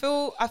agree. And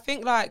I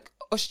think like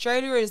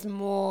Australia is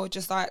more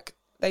just like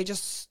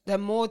they're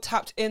more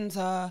tapped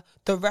into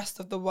the rest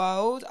of the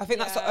world. I think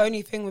that's the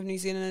only thing with New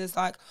Zealand is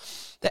like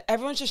that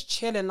everyone's just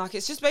chilling. Like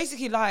it's just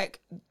basically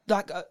like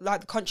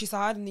the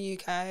countryside in the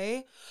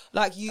UK.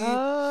 Like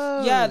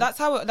that's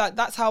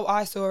how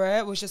I saw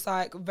it. Was just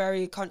like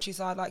very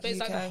countryside, like but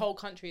it's UK. like the whole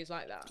country is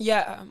like that.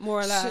 Yeah,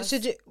 more or less. So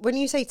when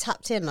you say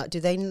tapped in, like,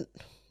 do they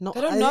not?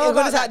 They don't know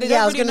about that.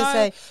 I was gonna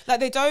say, like,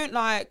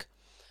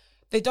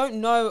 they don't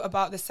know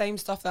about the same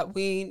stuff that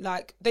we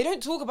like. They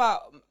don't talk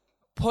about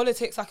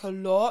politics like a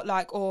lot,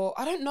 like, or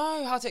I don't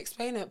know how to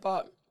explain it,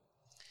 but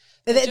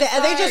are they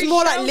just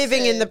more like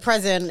living in the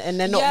present, and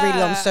they're not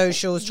really on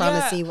socials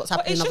trying to see what's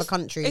happening in other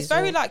countries? It's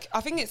very like,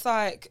 I think it's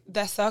like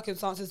their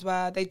circumstances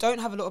where they don't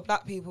have a lot of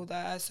black people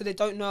there, so they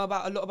don't know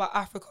about a lot about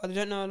Africa, they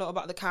don't know a lot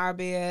about the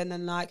Caribbean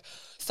and like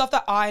stuff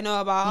that I know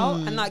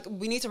about. And like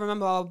we need to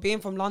remember, being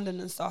from London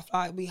and stuff,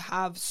 like we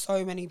have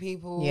so many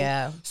people,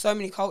 so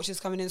many cultures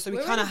coming in, so we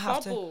kind of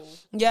have to,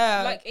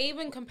 like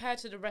even compared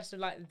to the rest of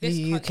like this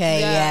the UK,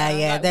 country,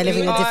 like, they're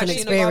living a different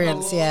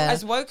experience,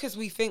 as woke as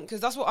we think, because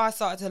that's what I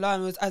started to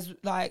learn was as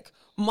like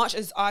much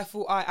as I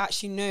thought I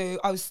actually knew,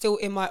 I was still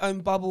in my own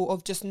bubble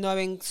of just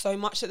knowing so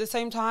much at the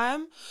same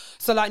time.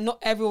 So like not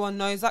everyone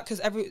knows that, because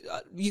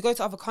you go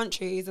to other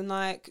countries and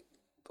like,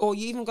 or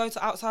you even go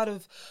to outside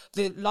of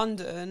the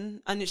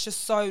London, and it's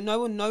just so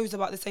no one knows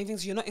about the same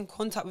things. So you're not in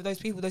contact with those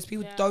people. Those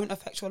people don't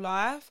affect your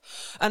life,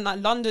 and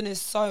like London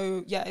is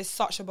so it's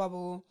such a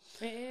bubble.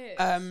 It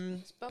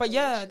is. But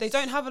yeah, they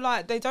don't have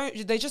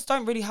they just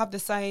don't really have the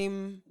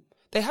same.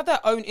 They have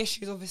their own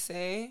issues,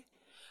 obviously.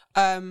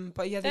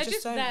 But yeah, they're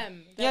just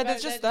them. They're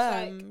just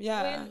them. Like,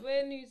 yeah,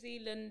 we're New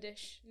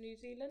Zealandish. New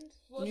Zealand?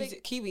 What are they?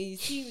 Kiwis.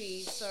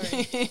 Kiwis,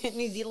 sorry.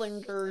 New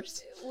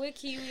Zealanders. We're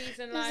Kiwis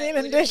and New like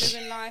Zealandish. we're just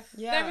living life.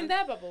 Yeah. They're in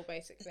their bubble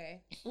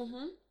basically.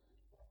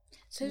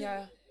 So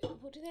yeah.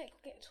 what do they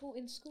get taught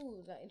in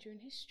school like during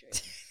history?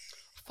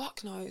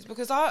 Fuck knows,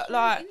 because I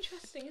like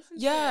interesting, isn't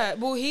it? Yeah,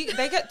 well,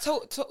 they get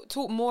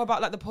taught more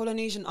about like the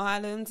Polynesian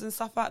islands and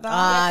stuff like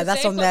that.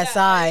 That's on their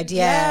side,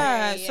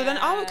 yeah. So then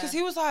because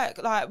he was like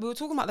we were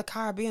talking about the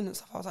Caribbean and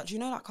stuff. I was like, do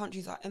you know like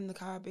countries like in the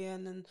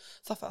Caribbean and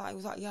stuff like that? He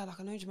was like, yeah, like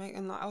I know Jamaica.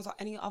 And like I was like,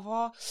 any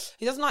other?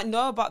 He doesn't like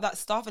know about that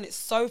stuff, and it's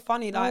so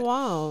funny, like,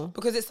 wow,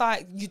 because it's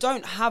like you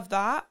don't have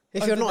that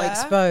if you're not there.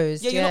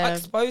 exposed. Yeah, you're not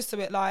exposed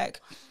to it.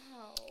 Like,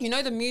 you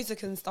know the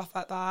music and stuff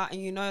like that,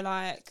 and you know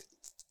like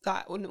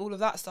that and all of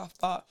that stuff,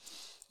 but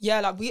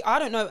yeah, like I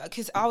don't know,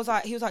 because I was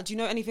like, he was like, do you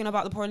know anything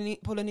about the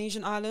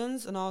Polynesian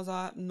islands? And I was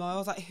like, no. I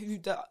was like,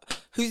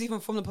 who's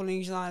even from the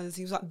Polynesian islands?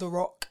 He was like, The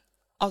Rock.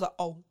 I was like,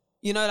 oh,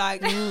 you know,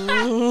 like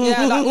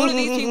yeah, like all of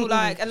these people,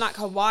 like, and like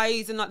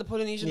Hawaii's and like the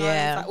Polynesian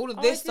islands, like all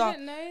of this stuff.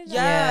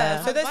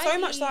 Yeah, so there's so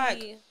much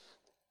like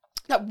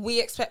that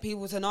we expect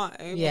people to know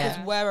because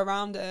we're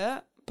around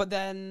it, but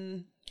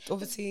then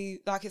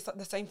obviously like it's like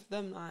the same for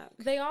them. Like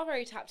they are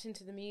very tapped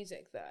into the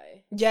music though.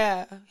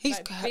 Yeah, he's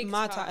like,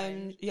 mad at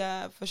him.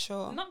 Yeah, for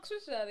sure. Knox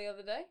was there the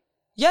other day.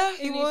 Yeah,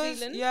 he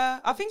was. Yeah,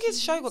 I think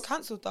his show got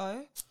cancelled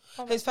though.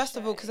 His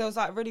festival, because there was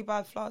like really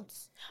bad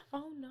floods.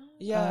 Oh no.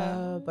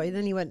 Yeah, but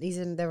then he's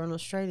in there in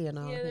Australia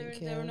now. Yeah, I think,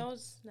 they're in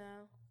Oz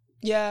now.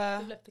 Yeah.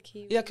 They've left the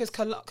Kiwis. Yeah, because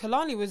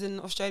Kalani was in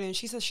Australia and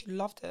she said she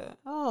loved it.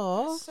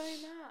 Oh, that's so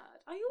mad.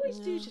 I always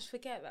do just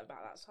forget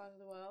about that side of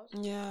the world.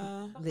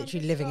 Yeah.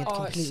 Literally living a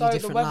completely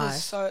different the life.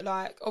 weather's so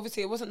like,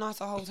 obviously it wasn't nice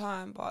the whole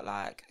time, but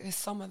like it's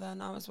summer there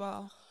now as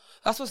well.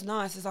 That's what's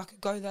nice, is I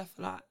could go there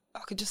for like, I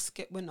could just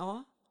skip winter.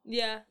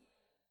 Yeah.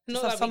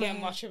 Not that we get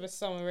much of a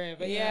summer here,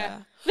 but yeah.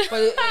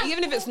 But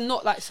even if it's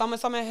not like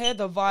summer here,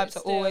 the vibes it's are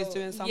still, always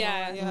doing summer.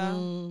 Yeah.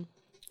 Mm.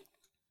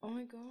 Oh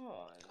my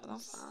god. I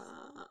love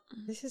that.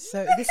 This is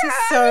so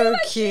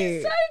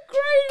cute. So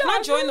great. Can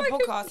I join the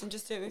podcast and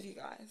just do it with you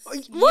guys?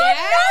 What?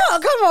 No,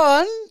 come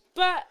on.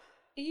 But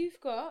you've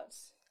got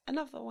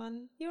another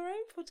one. Your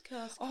own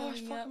podcast. Oh,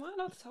 fuck, am I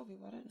allowed to tell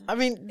people? I don't know. I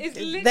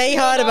mean, they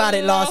heard about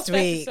it last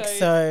week,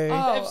 so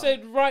the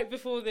episode right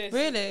before this.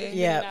 Really?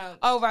 Yeah.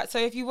 Oh, right. So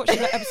if you watched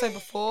the episode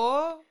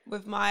before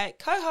with my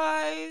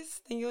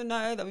co-host, then you'll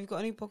know that we've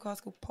got a new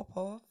podcast called Pop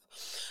Off.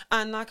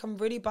 And like I'm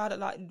really bad at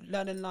like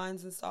learning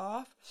lines and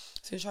stuff.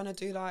 So we're trying to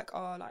do like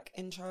our like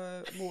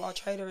intro, our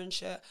trailer and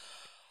shit.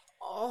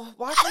 Oh,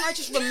 why can't I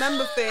just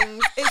remember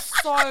things?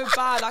 It's so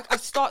bad. Like I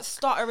start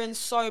stuttering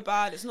so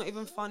bad. It's not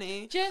even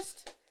funny.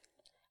 Just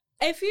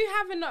if you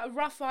have a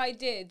rough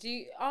idea, do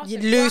you ask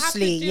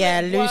loosely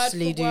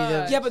do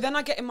them. Yeah, but then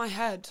I get in my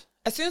head.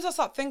 As soon as I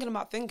start thinking, you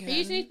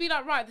just need to be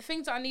like, right, the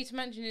things that I need to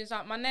mention is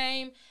like my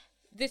name,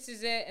 this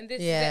is it, and this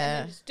is it,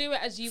 and just do it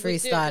as you would do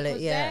it. Freestyle it,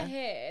 because they're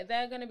here,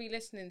 they're going to be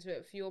listening to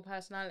it for your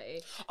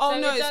personality. Oh, so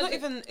no,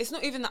 it's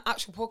not even the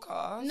actual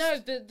podcast. No,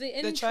 the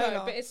intro,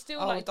 trailer. but it's still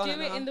like, do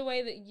it in the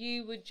way that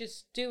you would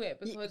just do it.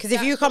 Because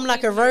if you come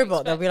like a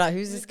robot, they'll be like,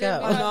 who's this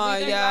girl? I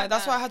know, yeah,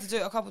 that's why I had to do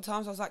it a couple of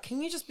times. I was like,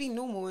 can you just be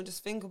normal and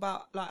just think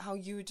about like how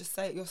you would just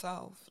say it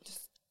yourself?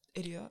 Just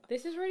idiot.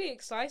 This is really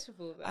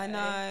excitable though. I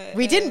know.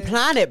 We didn't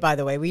plan it, by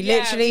the way. We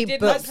literally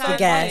booked the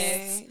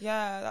guests.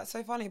 Yeah, that's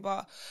so funny.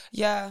 But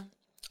yeah,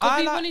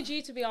 We wanted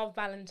you to be our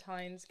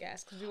Valentine's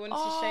guest because we wanted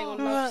to share your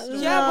love story.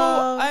 Yeah,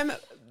 well,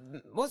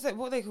 what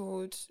are they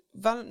called?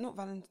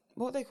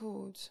 What are they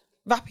called?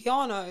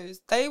 Vapianos.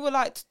 They were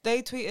like,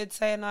 they tweeted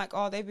saying like,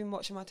 oh, they've been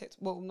watching my TikTok.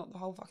 Well, not the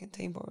whole fucking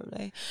team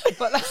probably,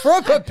 but like,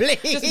 Probably.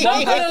 Just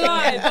not gonna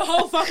lie, the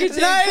whole fucking team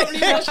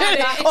probably watching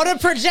it. On a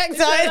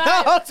projector in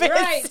the office.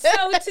 Right,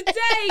 so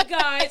today,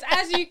 guys,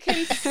 as you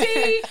can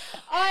see,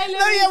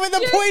 Isla with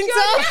the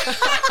pointer.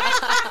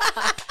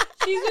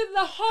 She's with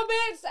the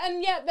hobbits,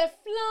 and yet they're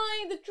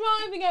flying, they're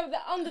driving over,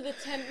 they're under the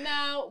tent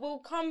now. We'll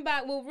come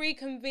back, we'll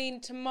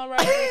reconvene tomorrow,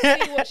 we'll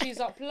see what she's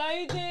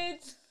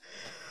uploaded.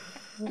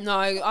 No,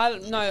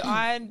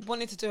 I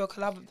wanted to do a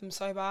collab with them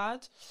so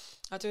bad.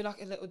 I do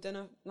like a little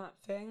dinner like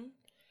thing.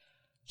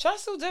 Should I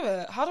still do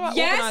it? How do I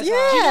organise that? Do you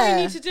know what you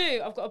need to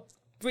do? I've got a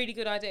really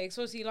good idea because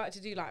obviously you like to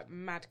do like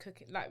mad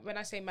cooking. Like when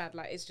I say mad,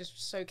 like it's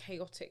just so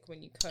chaotic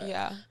when you cook.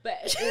 Yeah, but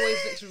it always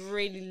looks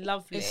really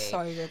lovely. It's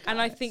so good,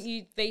 and I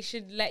think they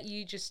should let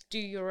you just do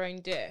your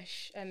own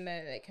dish, and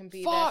then it can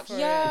be there for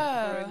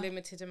a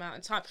limited amount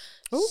of time.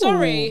 Ooh.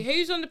 Sorry,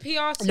 who's on the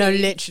PR team? No,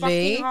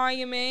 literally. Fucking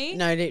hire me.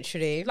 No,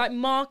 literally. Like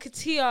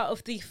marketeer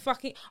of the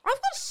fucking.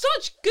 I've got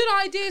such good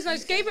ideas. And I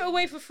just gave it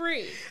away for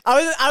free.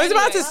 I was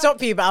about to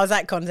stop you, but I was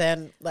like,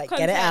 content,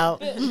 get it out.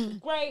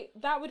 Great,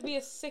 that would be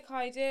a sick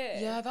idea.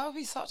 Yeah, that would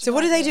be such. So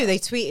what did they do? They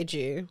tweeted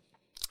you.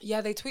 Yeah,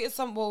 they tweeted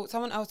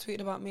someone else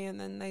tweeted about me, and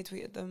then they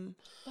tweeted them.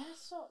 Their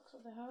socks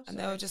at the house. And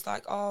they were just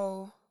like,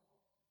 "Oh,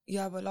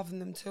 yeah, we're loving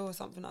them too," or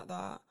something like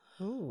that.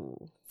 Ooh,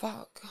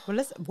 fuck. Well,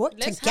 let's work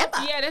together.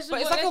 But it's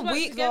like a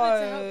week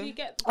though.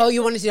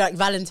 You want to do like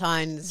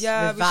Valentine's?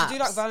 Yeah, with we should do Vaps.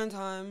 like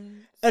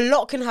Valentine's. A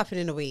lot can happen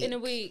in a week. In a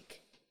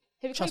week.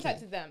 Have you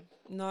contacted them?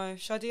 No,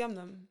 should I DM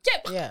them?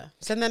 Yeah.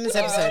 Send them this What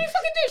do episode. you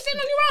fucking do? Sitting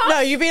on your ass? No,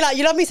 you'd be like,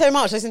 you love me so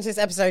much. Listen to this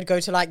episode.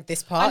 Go to like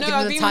this part. I know. Give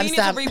I've them the been meaning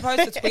to timestamp.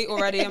 repost the tweet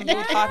already and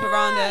we'll type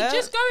around it.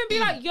 Just go and be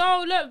like,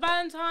 yo, look,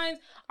 Valentine's.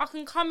 I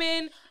can come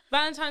in.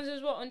 Valentine's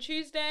is what, on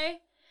Tuesday?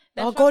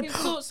 Oh God!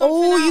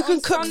 Oh, you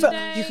can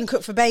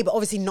cook for Babe, but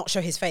obviously not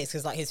show his face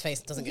because like his face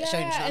doesn't get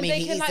shown. You know what I mean?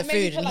 He eats the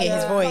food and hear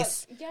his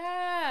voice.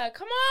 Yeah,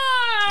 come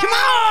on! Come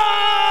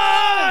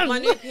on! My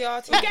new PR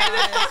team. We're getting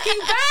the fucking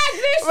bag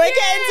this We're year.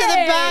 getting to the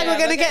bag. Yeah, we're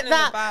gonna get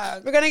that.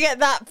 Bag. We're gonna get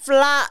that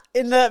flat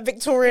in the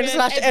Victorian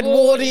 /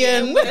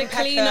 Edwardian. With a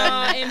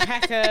cleaner in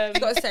Peckham.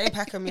 You got to stay in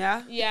Peckham,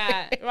 yeah.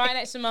 Yeah, right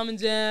next to Mum and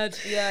Dad.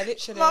 Yeah,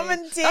 literally. Mum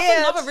and Dad.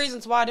 That's another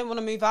reason why I didn't want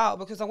to move out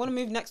because I want to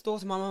move next door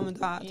to my mum and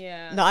dad.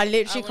 Yeah. No, I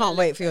literally can't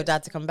wait for your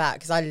dad to come back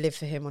because I live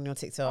for him on your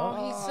TikTok.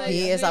 Oh, he's so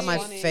he is like my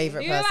funny.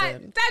 favourite You're person.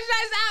 like, Dad's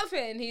nice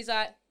outfit, and he's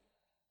like,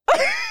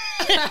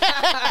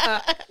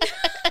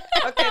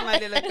 Okay, my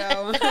little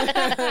girl.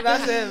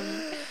 That's him.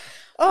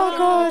 Oh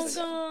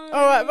God.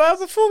 All right. Well,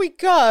 before we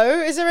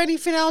go, is there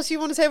anything else you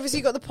want to say? Obviously,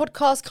 you got the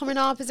podcast coming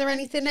up. Is there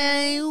anything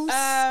else?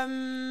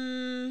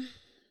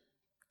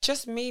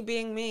 Just me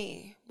being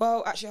me.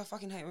 Well, actually, I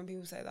fucking hate when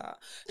people say that.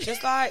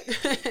 Just like,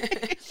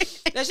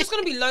 there's just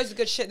gonna be loads of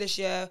good shit this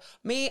year.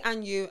 Me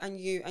and you and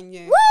you and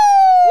you.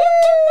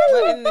 Woo!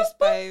 We're in this,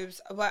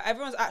 babes. Where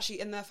everyone's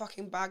actually in their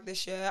fucking bag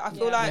this year. I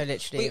feel like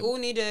we all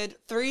needed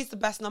 3 is the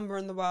best number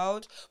in the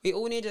world. We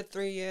all needed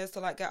 3 years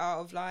to like get out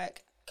of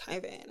like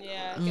COVID.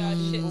 yeah, get our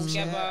shit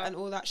together and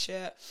all that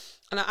shit.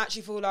 And I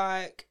actually feel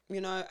like,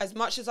 you know, as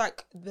much as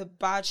like the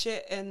bad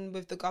shit in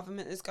with the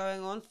government is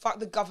going on, fuck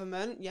the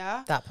government,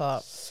 yeah. That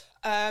part.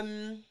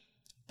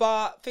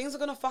 But things are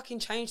gonna fucking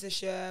change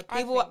this year.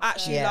 People are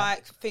actually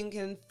like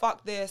thinking,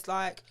 fuck this,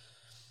 like,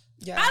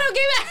 yeah. I don't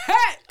give a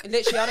heck.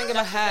 Literally, I don't give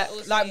a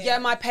heck. Like, yeah,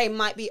 my pay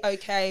might be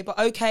okay, but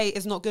okay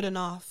is not good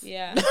enough.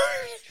 Yeah.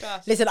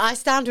 Listen, I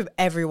stand with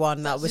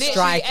everyone that was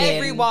Literally striking.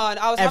 everyone.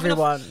 I was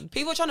everyone.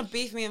 People were trying to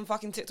beef me in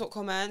fucking TikTok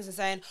comments and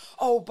saying,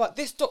 "Oh, but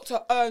this doctor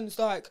earns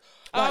like."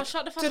 Oh,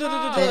 shut the fuck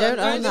up. They don't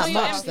earn that do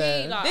much, MP,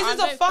 though. like, This I is a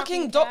don't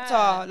fucking doctor.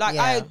 care.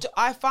 Like,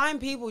 I find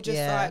people just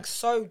like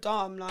so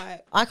dumb.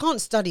 Like, I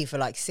can't study for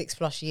like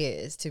 6+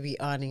 years to be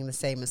earning the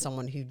same as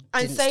someone who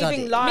and didn't saving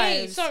study.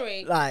 lives. Me,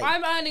 sorry. Like-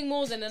 I'm earning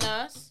more than a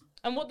nurse.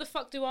 And what the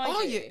fuck do I do?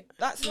 Are you?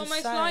 That's Well,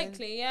 insane. most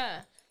likely,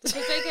 yeah.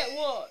 Because they get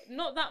what?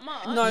 Not that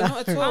much. No,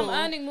 not at all. I'm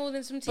earning more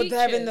than some teachers. But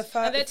they're in the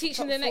and they're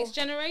teaching the next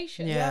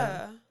generation.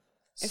 Yeah.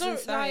 It's So,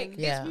 insane. like,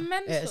 Yeah, it's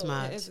mental. it is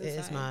mad. It is It is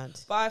insane. mad.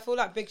 But I feel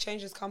like big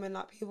changes coming.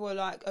 Like, people are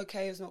like,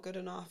 okay, it's not good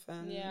enough.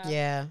 And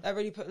Yeah. they're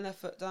really putting their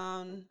foot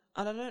down.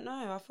 And I don't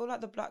know. I feel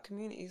like the black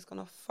community is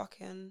going to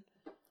fucking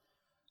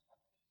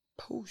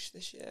push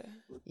this year.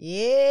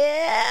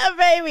 Yeah,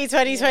 baby.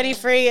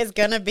 2023 is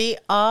going to be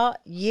our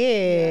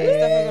year. It's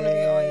definitely going to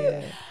be our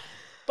year.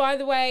 By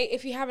the way,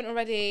 if you haven't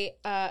already,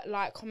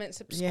 like, comment,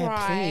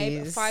 subscribe,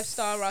 please.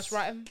 5-star rush,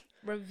 write a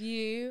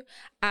review,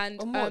 and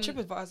Or more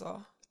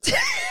TripAdvisor.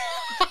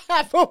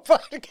 Apple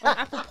Podcast.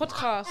 Apple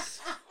Podcasts.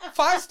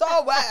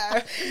 5-star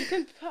where?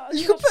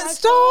 You can put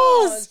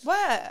stars.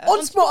 Where? On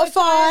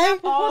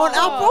Spotify, on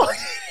Apple.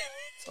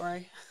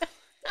 Sorry.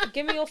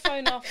 Give me your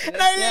phone after this.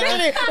 No,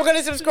 literally. We're going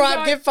to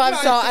subscribe, give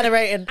 5-star and a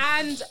rating.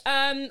 And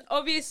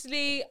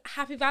obviously,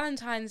 happy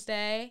Valentine's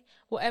Day.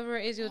 Whatever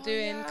it is you're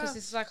doing, because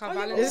this is like our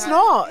Valentine's. It's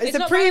not. It's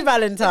a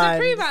pre-Valentine's. It's a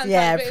pre-Valentine's.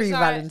 Yeah, but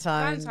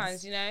pre-Valentine's. It's like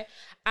Valentine's, you know.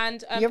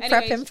 And you're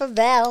anyways, prepping for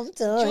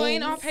Valentine's.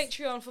 Join our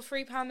Patreon for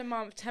 £3 a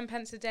month,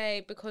 10p a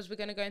day, because we're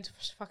gonna go into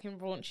fucking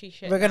raunchy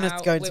shit. We're gonna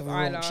go into Isla,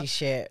 raunchy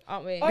shit,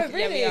 aren't we? Oh,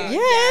 really? Yeah, we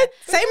are. Yeah,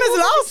 same as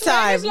last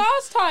time. Same as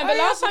last time, but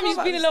last time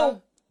you've been a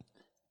little.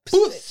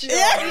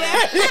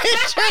 Yeah,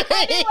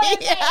 literally.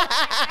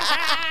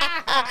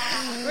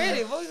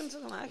 Really? What was I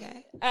talking about?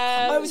 Okay.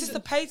 It was just the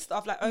paid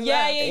stuff, like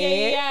yeah.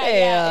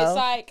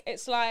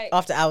 It's like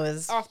after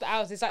hours.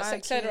 It's like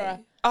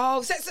Etc. Oh,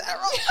 Etc.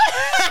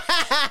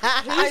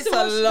 I used to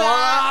watch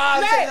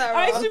that.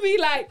 I used to be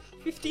like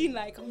 15,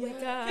 like, oh my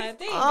god.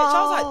 Bitch,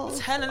 I was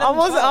like 10, 11, I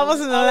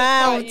wasn't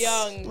allowed. Quite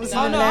young. I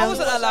wasn't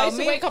allowed. I used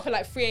to wake up at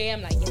like 3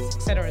 a.m. like, yes,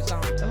 Etc. is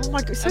on. Oh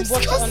my god, so and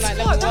watch it on like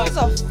Fuck, that was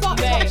a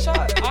fucked up show.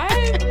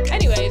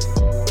 Anyways,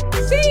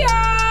 see ya.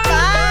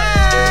 Bye.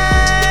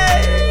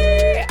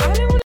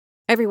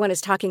 Everyone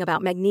is talking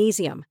about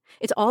magnesium.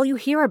 It's all you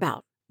hear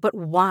about. But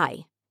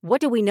why?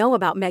 What do we know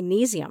about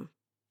magnesium?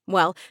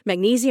 Well,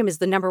 magnesium is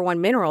the #1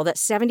 mineral that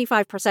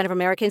 75% of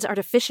Americans are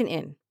deficient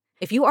in.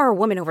 If you are a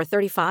woman over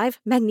 35,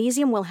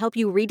 magnesium will help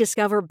you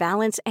rediscover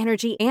balance,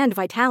 energy, and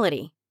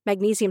vitality.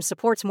 Magnesium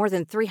supports more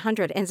than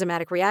 300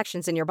 enzymatic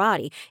reactions in your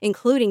body,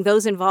 including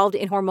those involved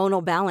in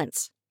hormonal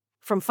balance.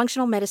 From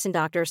functional medicine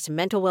doctors to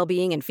mental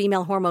well-being and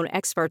female hormone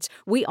experts,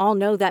 we all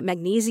know that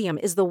magnesium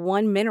is the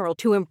one mineral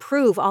to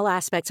improve all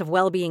aspects of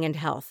well-being and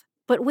health.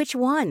 But which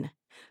one?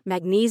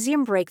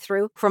 Magnesium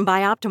Breakthrough from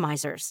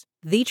Bioptimizers,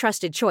 the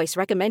trusted choice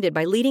recommended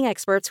by leading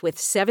experts with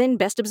 7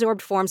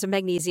 best-absorbed forms of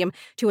magnesium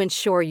to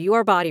ensure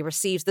your body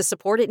receives the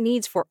support it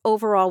needs for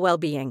overall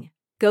well-being.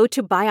 Go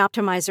to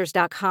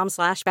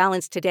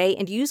bioptimizers.com/balance today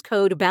and use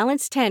code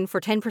BALANCE10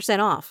 for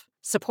 10% off.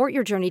 Support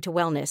your journey to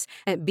wellness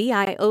at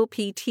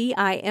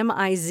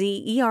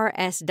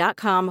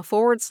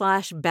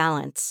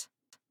bioptimizers.com/balance.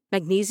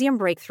 Magnesium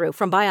Breakthrough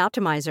from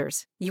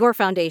Bioptimizers, your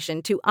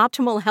foundation to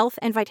optimal health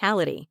and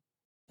vitality.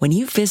 When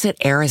you visit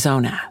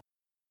Arizona,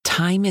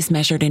 time is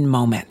measured in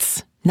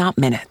moments, not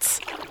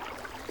minutes.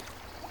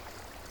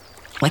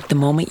 Like the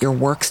moment your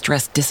work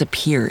stress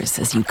disappears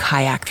as you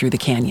kayak through the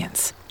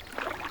canyons.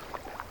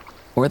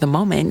 Or the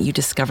moment you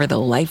discover the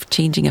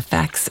life-changing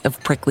effects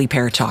of prickly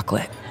pear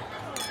chocolate.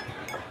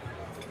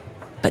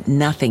 But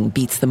nothing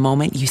beats the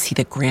moment you see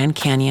the Grand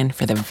Canyon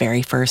for the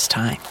very first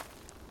time.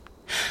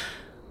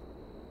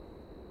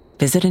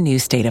 Visit a new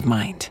state of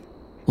mind.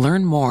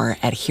 Learn more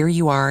at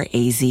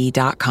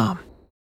hereyouareaz.com.